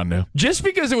grandpa knew. Just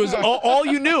because it was all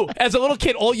you knew. As a little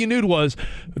kid, all you knew was.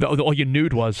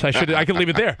 I could leave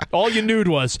it there. All you knew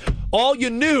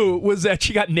was that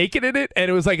she got naked in it, and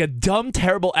it was like a dumb,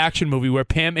 terrible action movie where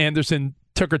Pam Anderson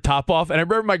took her top off. And I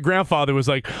remember my grandfather was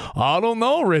like, I don't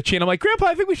know, Richie. And I'm like, Grandpa,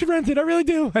 I think we should rent it. I really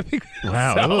do.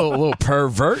 Wow, a little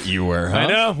pervert you were, huh? I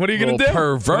know. What are you going to do?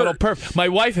 Pervert. My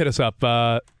wife hit us up.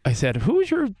 I said,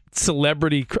 who's your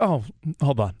celebrity? Oh,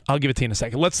 hold on. I'll give it to you in a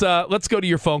second. Let's go to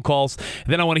your phone calls.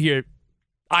 And then I want to hear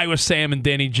Iowa Sam and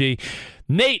Danny G.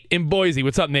 Nate in Boise.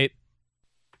 What's up, Nate?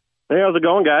 Hey, how's it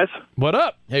going, guys? What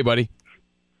up? Hey, buddy.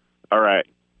 All right.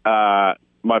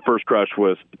 My first crush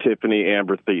was Tiffany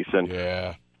Amber Thiessen.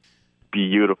 Yeah.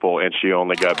 Beautiful, and she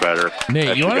only got better.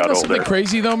 Nate, you want to know something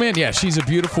crazy though, man? Yeah, she's a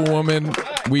beautiful woman.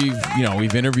 We've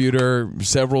interviewed her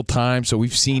several times, so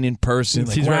we've seen in person.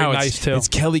 She's very nice too. It's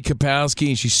Kelly Kapowski,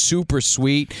 and she's super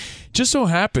sweet. Just so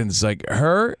happens, like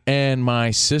her and my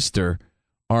sister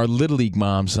are Little League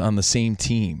moms on the same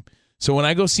team. So when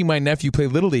I go see my nephew play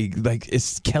Little League, like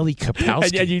it's Kelly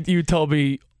Kapowski. And you told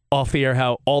me off the air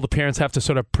how all the parents have to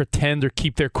sort of pretend or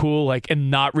keep their cool,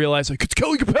 and not realize it's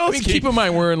Kelly Kapowski. I mean, keep in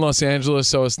mind we're in Los Angeles,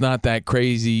 so it's not that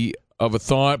crazy of a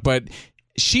thought, but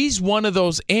she's one of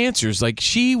those answers. Like,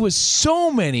 she was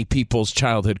so many people's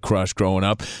childhood crush growing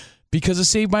up because of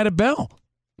Saved by the Bell.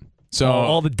 So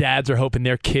all the dads are hoping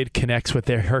their kid connects with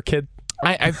her kid.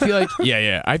 I feel like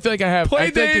I feel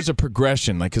like there's a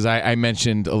progression, like, because I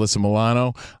mentioned Alyssa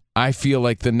Milano. I feel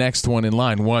like the next one in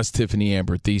line was Tiffany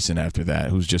Amber Thiessen after that,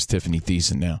 who's just Tiffany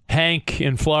Thiessen now. Hank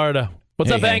in Florida. What's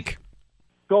up, Hank?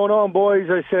 Going on, boys?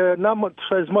 I said not much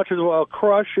as a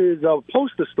crush as a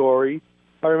poster story.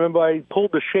 I remember I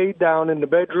pulled the shade down in the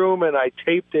bedroom and I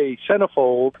taped a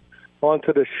centerfold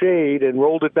onto the shade and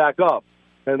rolled it back up.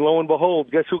 And lo and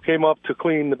behold, guess who came up to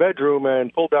clean the bedroom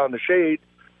and pulled down the shade?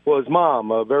 Was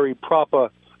Mom, a very proper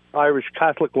Irish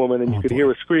Catholic woman, and you could hear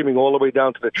her screaming all the way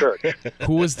down to the church.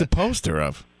 Who was the poster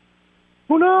of?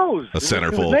 Who knows? A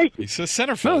centerfold. It's a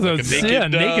centerfold.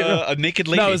 No, A naked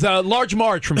lady. No, it was a Large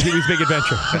Marge from Pee-wee's Big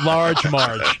Adventure. Large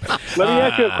Marge. Let me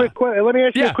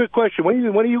ask you a quick question. When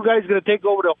are you guys going to take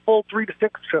over the full 3 to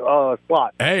 6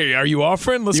 slot? Hey, are you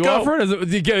offering? Let's go.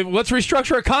 Let's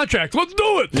restructure a contract. Let's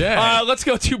do it. Yeah. Let's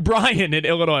go to Brian in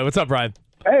Illinois. What's up, Brian?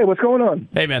 Hey, what's going on?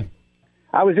 Hey, man.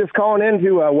 I was just calling in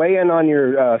to weigh in on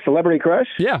your celebrity crush.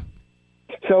 Yeah.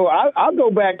 So I'll go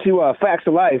back to Facts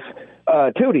of Life.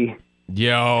 Tootie.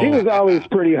 Yo. She was always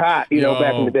pretty hot,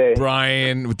 back in the day.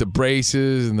 Brian with the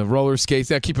braces and the roller skates.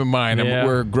 Now, keep in mind,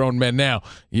 we're grown men now,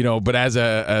 but as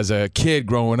a kid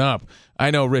growing up, I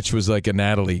know Rich was like a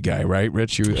Natalie guy, right?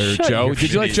 Rich, or Joe?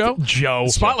 Did you like Joe? Joe.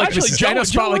 Spotlight Mrs. Garrett.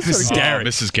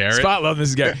 Mrs. Garrett. Spotlight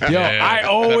Mrs. Garrett. Yo, I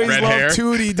always loved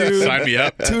Tootie, dude. Sign me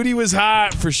up. Tootie was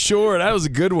hot for sure. That was a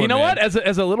good one. You know man. what?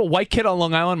 As a little white kid on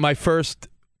Long Island, my first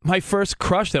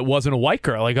crush that wasn't a white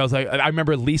girl. Like, I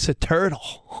remember Lisa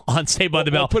Turtle on Saved by the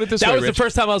Bell. Put it this way, that was Rich. the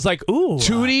first time I was like, ooh.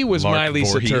 Tootie was Lark my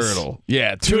Lisa Voorhees. Turtle.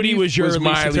 Yeah, Tootie was your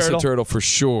my Lisa Turtle for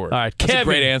sure. All right, That's Kevin. a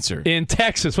great answer. In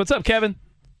Texas. What's up, Kevin?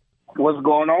 What's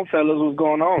going on, fellas? What's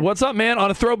going on? What's up, man?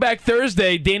 On a Throwback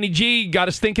Thursday, Danny G got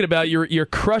us thinking about your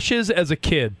crushes as a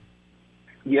kid.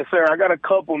 Yes, sir. I got a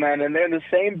couple, man, and they're in the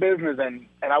same business, and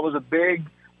I was a big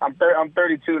I'm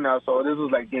 32 now, so this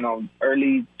was like,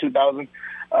 early 2000s.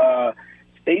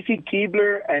 Stacy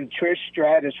Keibler and Trish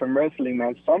Stratus from wrestling,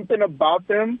 man. Something about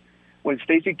them. When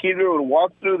Stacy Keibler would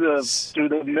walk through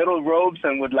the middle ropes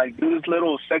and would like do this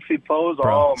little sexy pose,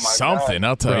 Bro, oh my something, God.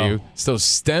 I'll tell you. It's those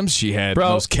stems she had,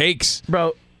 those cakes.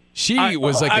 Bro. She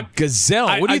was like a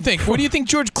gazelle. What do you think? What do you think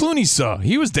George Clooney saw?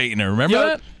 He was dating her, remember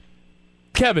that?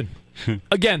 Kevin,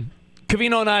 again,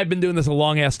 Covino and I have been doing this a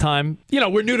long-ass time.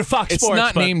 We're new to Fox It's Sports.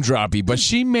 not name-droppy, but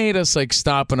she made us like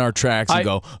stop in our tracks and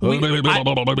go.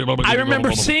 I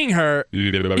remember seeing her,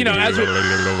 as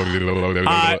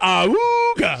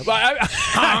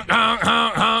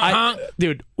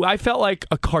dude, I felt like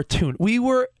a cartoon. We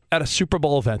were at a Super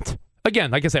Bowl event.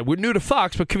 Again, like I said, we're new to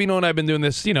Fox, but Covino and I have been doing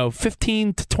this,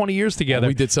 15 to 20 years together.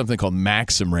 We did something called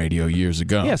Maxim Radio years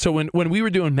ago. Yeah, so when we were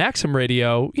doing Maxim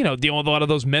Radio, dealing with a lot of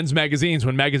those men's magazines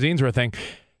when magazines were a thing,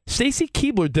 Stacy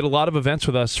Keibler did a lot of events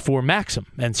with us for Maxim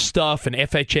and Stuff and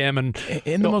FHM. And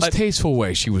in the most tasteful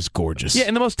way, she was gorgeous. Yeah,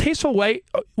 in the most tasteful way.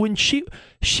 When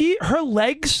her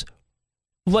legs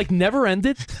never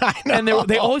ended, and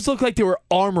they always looked like they were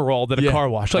armor rolled at a car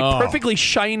wash, perfectly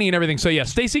shiny and everything. So yeah,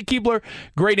 Stacy Keibler,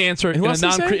 great answer in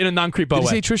a non-creepo way.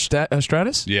 Did you say Trish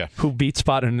Stratus? Yeah, who beat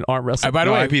Spot in an arm wrestling? By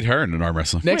the way, I beat her in an arm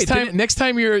wrestling. Next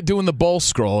time you're doing the bowl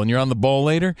scroll and you're on the bowl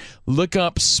later, look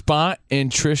up Spot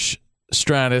and Trish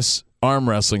Stratus arm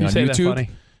wrestling on YouTube. That funny.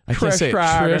 I can't say it.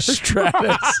 Trish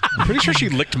Stratus. I'm pretty sure she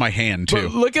licked my hand, too.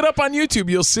 But look it up on YouTube.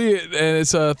 You'll see it. And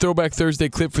it's a Throwback Thursday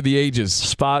clip for the ages.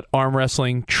 Spot, arm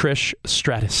wrestling, Trish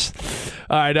Stratus.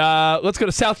 All right, let's go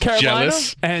to South Carolina.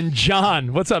 Jealous. And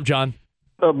John. What's up, John?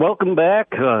 Welcome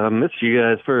back. Missed you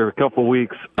guys for a couple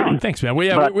weeks. Thanks, man.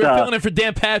 We're filling in for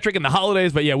Dan Patrick and the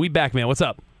holidays, but yeah, we back, man. What's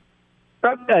up?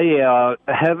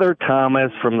 Heather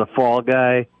Thomas from The Fall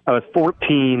Guy. I was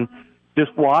 14.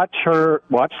 Just watch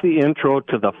the intro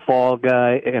to The Fall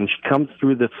Guy, and she comes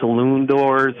through the saloon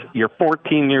doors. You're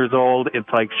 14 years old. It's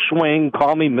like, swing,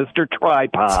 call me Mr.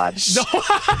 Tripod.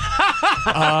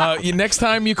 Next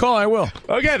time you call, I will.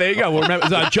 Okay, there you go. We'll remember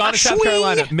John in South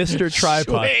Carolina, Mr.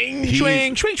 Tripod.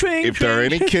 Swing. If there are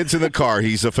any kids in the car,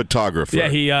 he's a photographer.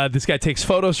 Yeah, this guy takes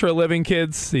photos for a living,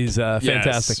 kids. He's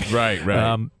fantastic. Yes,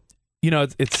 right.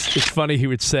 It's funny he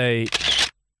would say,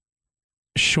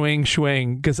 swing,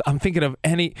 because I'm thinking of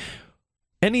any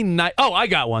night. Oh, I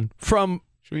got one from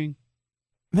swing.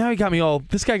 Now he got me all.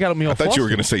 This guy got me all. I thought you were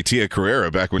going to say Tia Carrera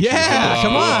back when. Yeah,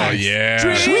 come on. Oh yeah.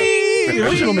 Swing.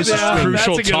 Original Mrs.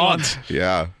 Crucial taunt.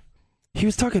 Yeah. He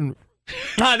was talking.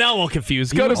 Now I'm all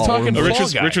confused. Go to talking.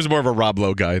 Rich was more of a Rob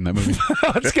Lowe guy in that movie.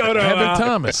 Let's go to Evan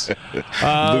Thomas.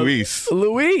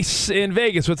 Luis in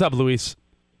Vegas. What's up, Luis?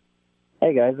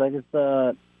 Hey guys, I just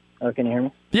can you hear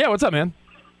me? Yeah, what's up, man?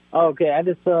 Okay,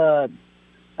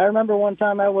 I remember one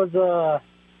time I was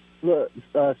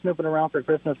snooping around for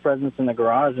Christmas presents in the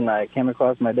garage, and I came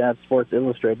across my dad's Sports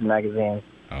Illustrated magazine.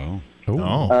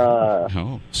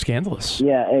 Oh, scandalous.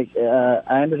 Yeah,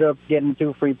 I ended up getting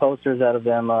 2 free posters out of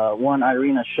them. One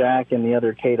Irina Shayk and the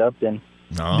other Kate Upton.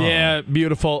 Oh. Yeah,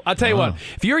 beautiful. I'll tell you what,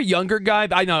 if you're a younger guy,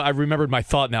 I remembered my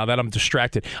thought now that I'm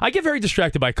distracted. I get very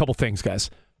distracted by a couple things, guys.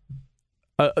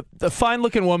 A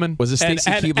fine-looking woman. Was it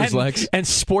Stacy Keibler's legs? And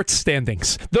sports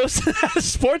standings. Those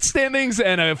sports standings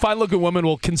and a fine-looking woman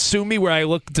will consume me where I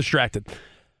look distracted.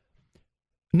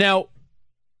 Now,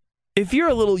 if you're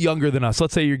a little younger than us,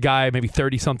 let's say you're a guy, maybe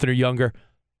 30-something or younger,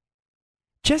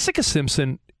 Jessica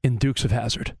Simpson in Dukes of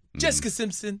Hazzard. Jessica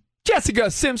Simpson.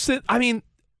 I mean,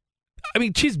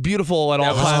 she's beautiful at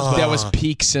all times. That was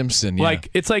peak Simpson. Yeah.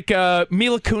 It's like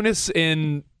Mila Kunis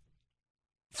in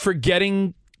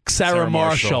Forgetting Sarah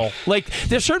Marshall.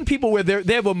 There's certain people where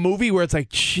they have a movie where it's like,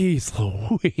 geez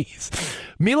Louise.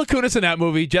 Mila Kunis in that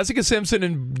movie, Jessica Simpson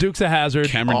in Dukes of Hazzard.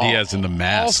 Cameron Diaz in The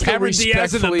Mask. Cameron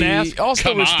Diaz in The Mask.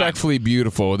 Also respectfully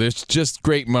beautiful. There's just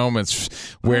great moments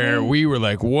where we were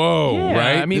like, whoa,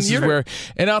 right? I mean, this is where,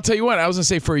 and I'll tell you what, I was going to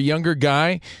say for a younger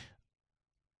guy,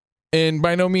 and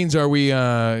by no means are we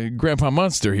Grandpa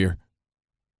Munster here,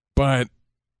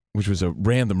 which was a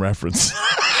random reference.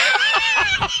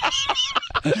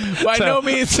 By no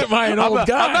means am I an old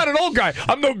guy. I'm not an old guy.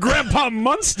 I'm no Grandpa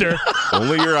Munster.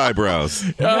 Only your eyebrows.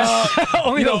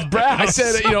 Only those brows. I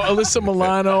said, Alyssa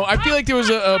Milano. I feel like there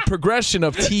was a progression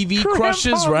of TV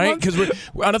crushes, right? Because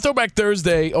we're on a Throwback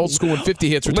Thursday, old school and 50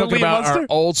 hits. We're talking about our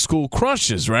old school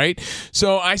crushes, right?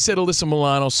 So I said Alyssa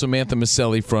Milano, Samantha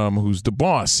Maselli from Who's the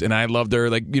Boss, and I loved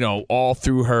her, all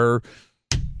through her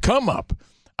come up.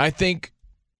 I think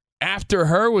after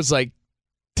her was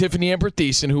Tiffany Amber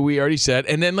Thiessen, who we already said,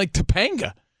 and then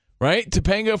Topanga, right?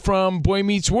 Topanga from Boy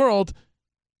Meets World,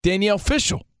 Danielle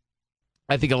Fishel.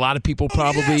 I think a lot of people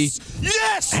probably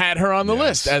had her on the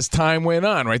list as time went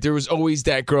on, right? There was always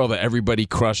that girl that everybody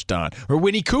crushed on. Or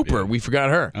Winnie Cooper, we forgot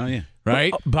her. Oh, yeah.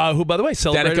 Right? Who, by the way,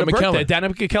 celebrated Danica her birthday.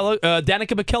 McKellar.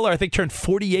 Danica McKellar, I think, turned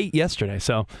 48 yesterday.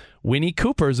 So Winnie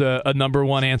Cooper's a number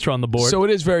one answer on the board. So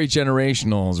it is very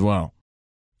generational as well.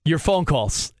 Your phone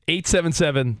calls,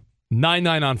 877-99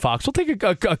 on Fox. We'll take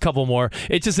a couple more.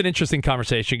 It's just an interesting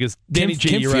conversation because Danny G,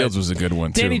 Kim you're Fields right. was a good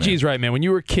one, too. Danny G's right, man. When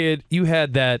you were a kid, you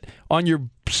had that on your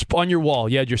wall.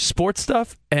 You had your sports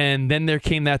stuff, and then there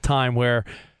came that time where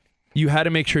you had to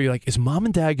make sure you're like, is mom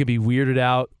and dad going to be weirded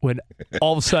out when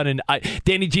all of a sudden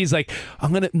Danny G's like,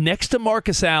 I'm going to, next to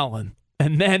Marcus Allen,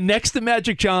 and then next to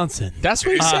Magic Johnson. That's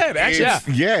what he said,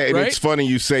 actually. Yeah, and right? it's funny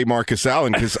you say Marcus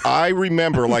Allen because I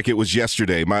remember like it was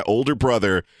yesterday. My older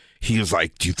brother, he was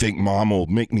like, do you think mom will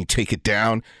make me take it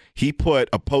down? He put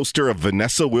a poster of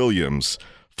Vanessa Williams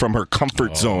from her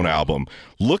Comfort Zone album.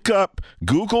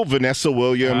 Google Vanessa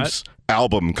Williams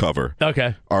album cover.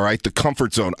 Okay. All right, the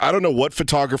Comfort Zone. I don't know what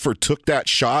photographer took that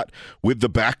shot with the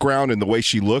background and the way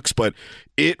she looks, but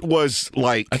it was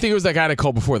like... I think it was that guy that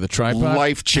called before, the tripod.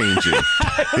 Life-changing.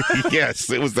 Yes,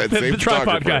 it was that same the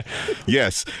tripod guy.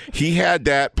 Yes, he had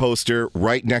that poster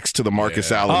right next to the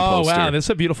Marcus Allen poster. Oh, wow, this is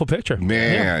a beautiful picture.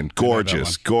 Man,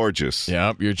 gorgeous.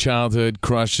 Yep, your childhood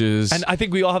crushes. And I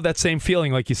think we all have that same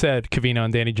feeling, like you said, Covino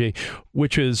and Danny G,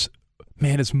 which is...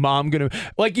 Man, is mom going to...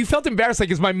 Like, you felt embarrassed. Like,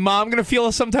 is my mom going to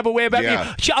feel some type of way about me?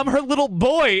 I'm her little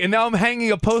boy, and now I'm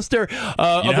hanging a poster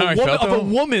of a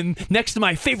woman next to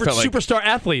my favorite superstar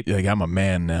athlete. Like, I'm a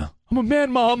man now. I'm a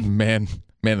man, Mom. Man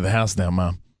of the house now,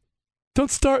 Mom.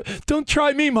 Don't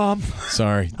try me, Mom.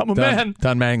 Sorry. I'm a man.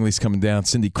 Don Mangley's coming down.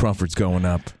 Cindy Crawford's going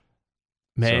up.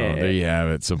 Man. So there you have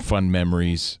it. Some fun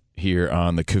memories here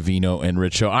on the Covino and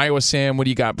Rich Show. Iowa Sam, what do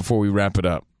you got before we wrap it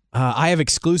up? I have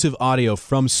exclusive audio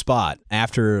from Spot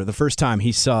after the first time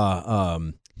he saw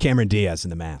Cameron Diaz in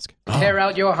The Mask. Tear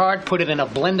out your heart, put it in a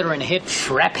blender, and hit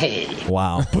frappe.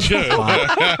 Wow.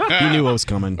 You knew what was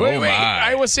coming. Wait.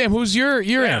 Iowa Sam, who's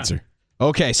your answer?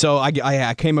 Okay, so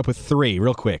I came up with three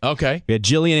real quick. Okay. We had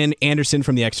Gillian Anderson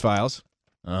from The X-Files.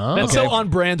 That's so on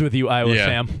brand with you, Iowa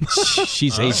Sam.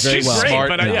 She's aged very well.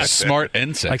 Smart, smart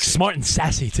and sexy. Like smart and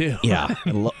sassy too. Yeah,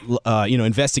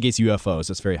 investigates UFOs.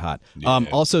 That's very hot.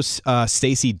 Also,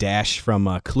 Stacey Dash from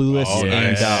Clueless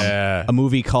and a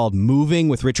movie called Moving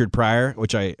with Richard Pryor,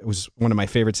 which was one of my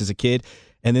favorites as a kid.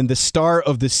 And then the star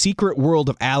of The Secret World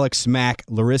of Alex Mack,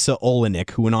 Larissa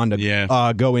Oleynik, who went on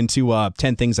to go into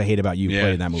 10 Things I Hate About You,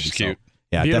 played in that movie. She's cute.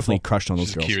 Yeah, Beautiful. definitely crushed on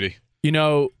those girls. Cutie. You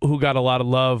know who got a lot of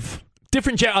love? I'm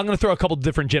going to throw a couple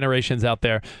different generations out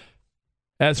there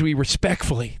as we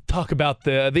respectfully talk about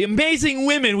the amazing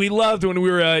women we loved when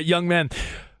we were young men.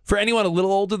 For anyone a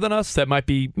little older than us, that might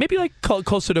be maybe like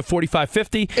closer to 45,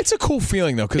 50. It's a cool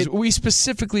feeling, though, because we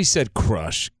specifically said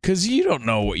crush, because you don't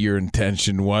know what your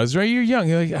intention was, right? You're young.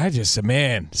 You're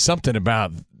like, something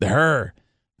about her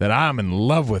that I'm in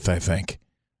love with, I think.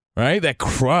 Right? That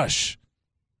crush.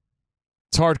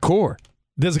 It's hardcore.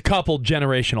 There's a couple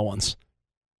generational ones.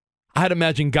 I'd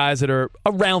imagine guys that are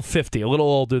around 50, a little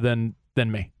older than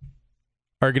me,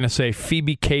 are going to say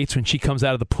Phoebe Cates when she comes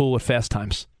out of the pool at Fast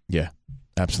Times. Yeah,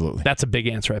 absolutely. That's a big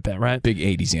answer, I bet, right? Big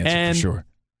 80s answer for sure.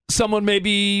 Someone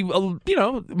maybe,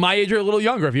 my age or a little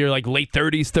younger, if you're like late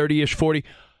 30s, 30-ish, 40.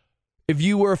 If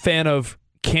you were a fan of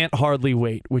Can't Hardly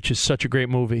Wait, which is such a great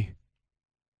movie,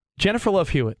 Jennifer Love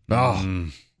Hewitt. Oh,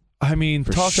 I mean,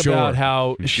 talk about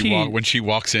how when she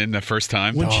walks in the first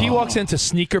time. When she walks into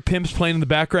Sneaker Pimps playing in the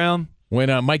background. When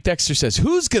Mike Dexter says,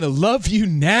 "Who's gonna love you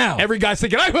now?" Every guy's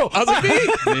thinking, "I will." I was like,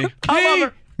 me. I love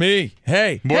her. Me.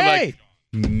 Hey. More like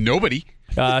nobody.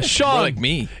 Sean, more like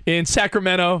me in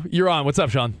Sacramento. You're on. What's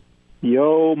up, Sean?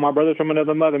 Yo, my brother's from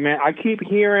another mother, man. I keep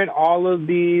hearing all of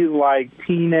these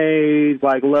teenage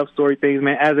love story things,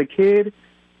 man. As a kid,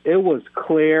 it was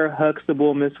Claire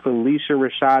Huxtable, Miss Felicia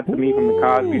Rashad to me from the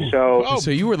Cosby Show. Oh,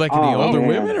 so you were liking the older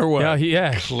women, or what?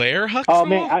 Yeah. Claire Huxtable. Oh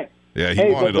man,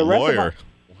 he wanted a lawyer.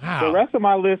 Wow. The rest of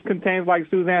my list contains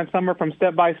Suzanne Summer from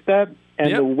Step by Step,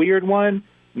 and the weird one,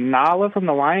 Nala from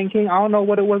The Lion King. I don't know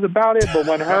what it was about it, but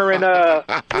when her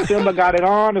and Simba got it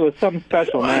on, it was something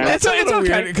special, man. It's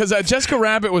okay because Jessica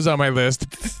Rabbit was on my list,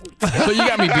 so you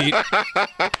got me beat.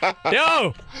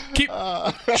 Yo,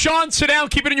 Sean, sit down.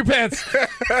 Keep it in your pants.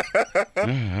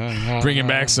 Bringing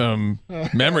back some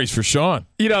memories for Sean.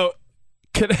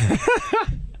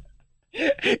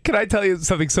 Can I tell you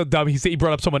something so dumb? He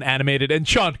brought up someone animated, and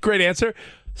Sean, great answer.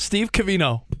 Steve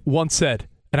Covino once said.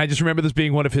 And I just remember this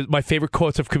being one of my favorite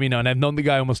quotes of Covino, and I've known the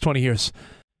guy almost 20 years.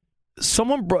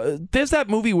 There's that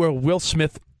movie where Will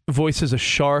Smith voices a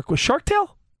shark. Was Shark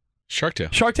Tale? Shark Tale.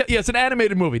 Shark Tale. Yeah, it's an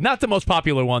animated movie. Not the most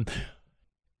popular one.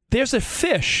 there's a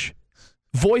fish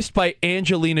voiced by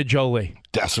Angelina Jolie.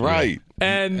 That's right.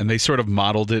 And they sort of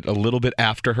modeled it a little bit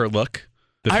after her look.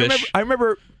 The fish. I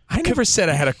remember. I never said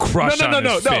I had a crush on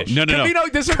this fish. No. Covino,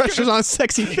 this Crushes on a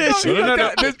sexy fish. No.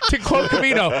 To quote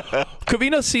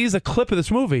Covino sees a clip of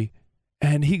this movie,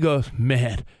 and he goes,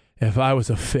 "Man, if I was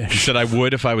a fish." He said, "I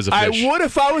would if I was a fish." I would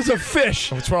if I was a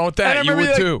fish. What's wrong with that? You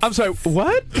would too. I'm sorry,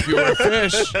 what? If you were a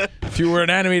fish, if you were an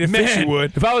animated fish, you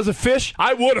would. If I was a fish,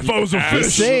 I would if I was a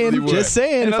fish. Just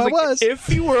saying, And if I was. If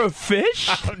you were a fish?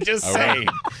 I'm just saying.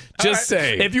 Just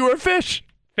saying. If you were a fish,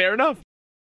 fair enough.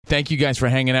 Thank you guys for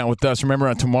hanging out with us. Remember,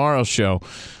 on tomorrow's show,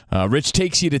 Rich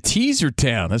takes you to Teaser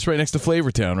Town. That's right next to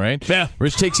Flavor Town, right? Yeah.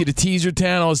 Rich takes you to Teaser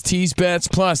Town, all his tease bets,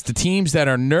 plus the teams that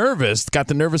are nervous, got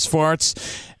the nervous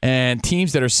farts, and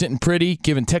teams that are sitting pretty,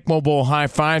 giving Tecmo Bowl high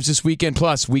fives this weekend,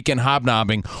 plus weekend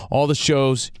hobnobbing. All the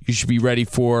shows you should be ready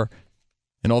for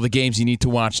and all the games you need to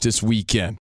watch this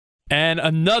weekend. And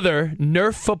another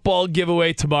Nerf football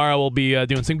giveaway tomorrow. We'll be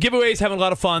doing some giveaways, having a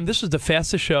lot of fun. This was the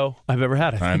fastest show I've ever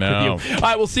had, I think. I know. With you. All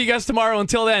right, we'll see you guys tomorrow.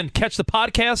 Until then, catch the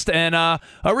podcast and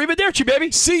arrivederci, baby.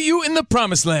 See you in the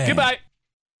promised land. Goodbye.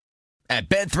 At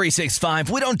Bet365,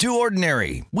 we don't do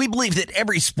ordinary. We believe that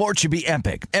every sport should be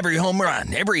epic. Every home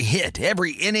run, every hit,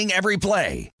 every inning, every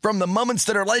play. From the moments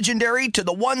that are legendary to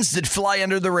the ones that fly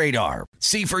under the radar.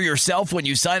 See for yourself when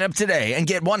you sign up today and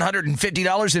get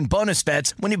 $150 in bonus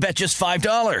bets when you bet just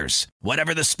 $5.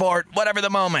 Whatever the sport, whatever the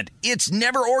moment, it's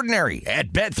never ordinary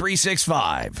at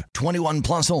Bet365. 21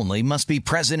 plus only. Must be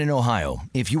present in Ohio.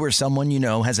 If you or someone you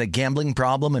know has a gambling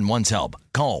problem and wants help,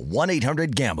 call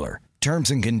 1-800-GAMBLER.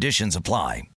 Terms and conditions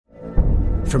apply.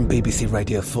 From BBC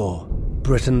Radio 4,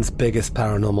 Britain's biggest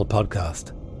paranormal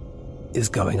podcast is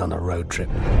going on a road trip.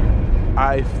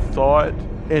 I thought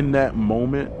in that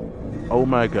moment, oh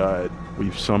my God,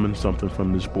 we've summoned something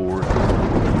from this board.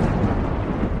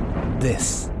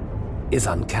 This is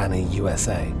Uncanny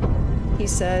USA. He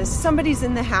says, somebody's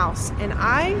in the house, and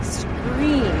I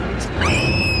screamed.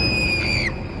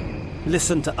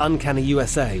 Listen to Uncanny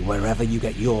USA wherever you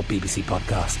get your BBC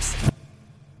podcasts,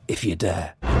 if you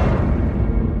dare.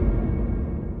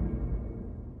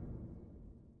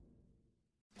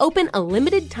 Open a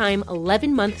limited-time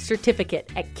 11-month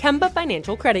certificate at Kemba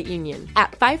Financial Credit Union.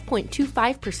 At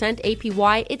 5.25%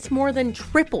 APY, it's more than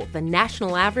triple the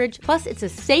national average, plus it's a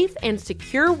safe and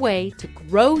secure way to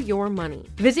grow your money.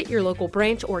 Visit your local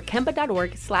branch or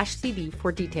kemba.org/cb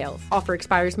for details. Offer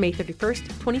expires May 31st,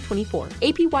 2024.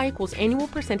 APY equals annual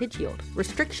percentage yield.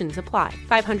 Restrictions apply.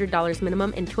 $500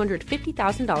 minimum and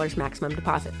 $250,000 maximum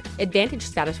deposit. Advantage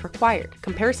status required.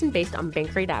 Comparison based on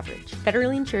bank rate average.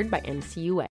 Federally insured by NCUA.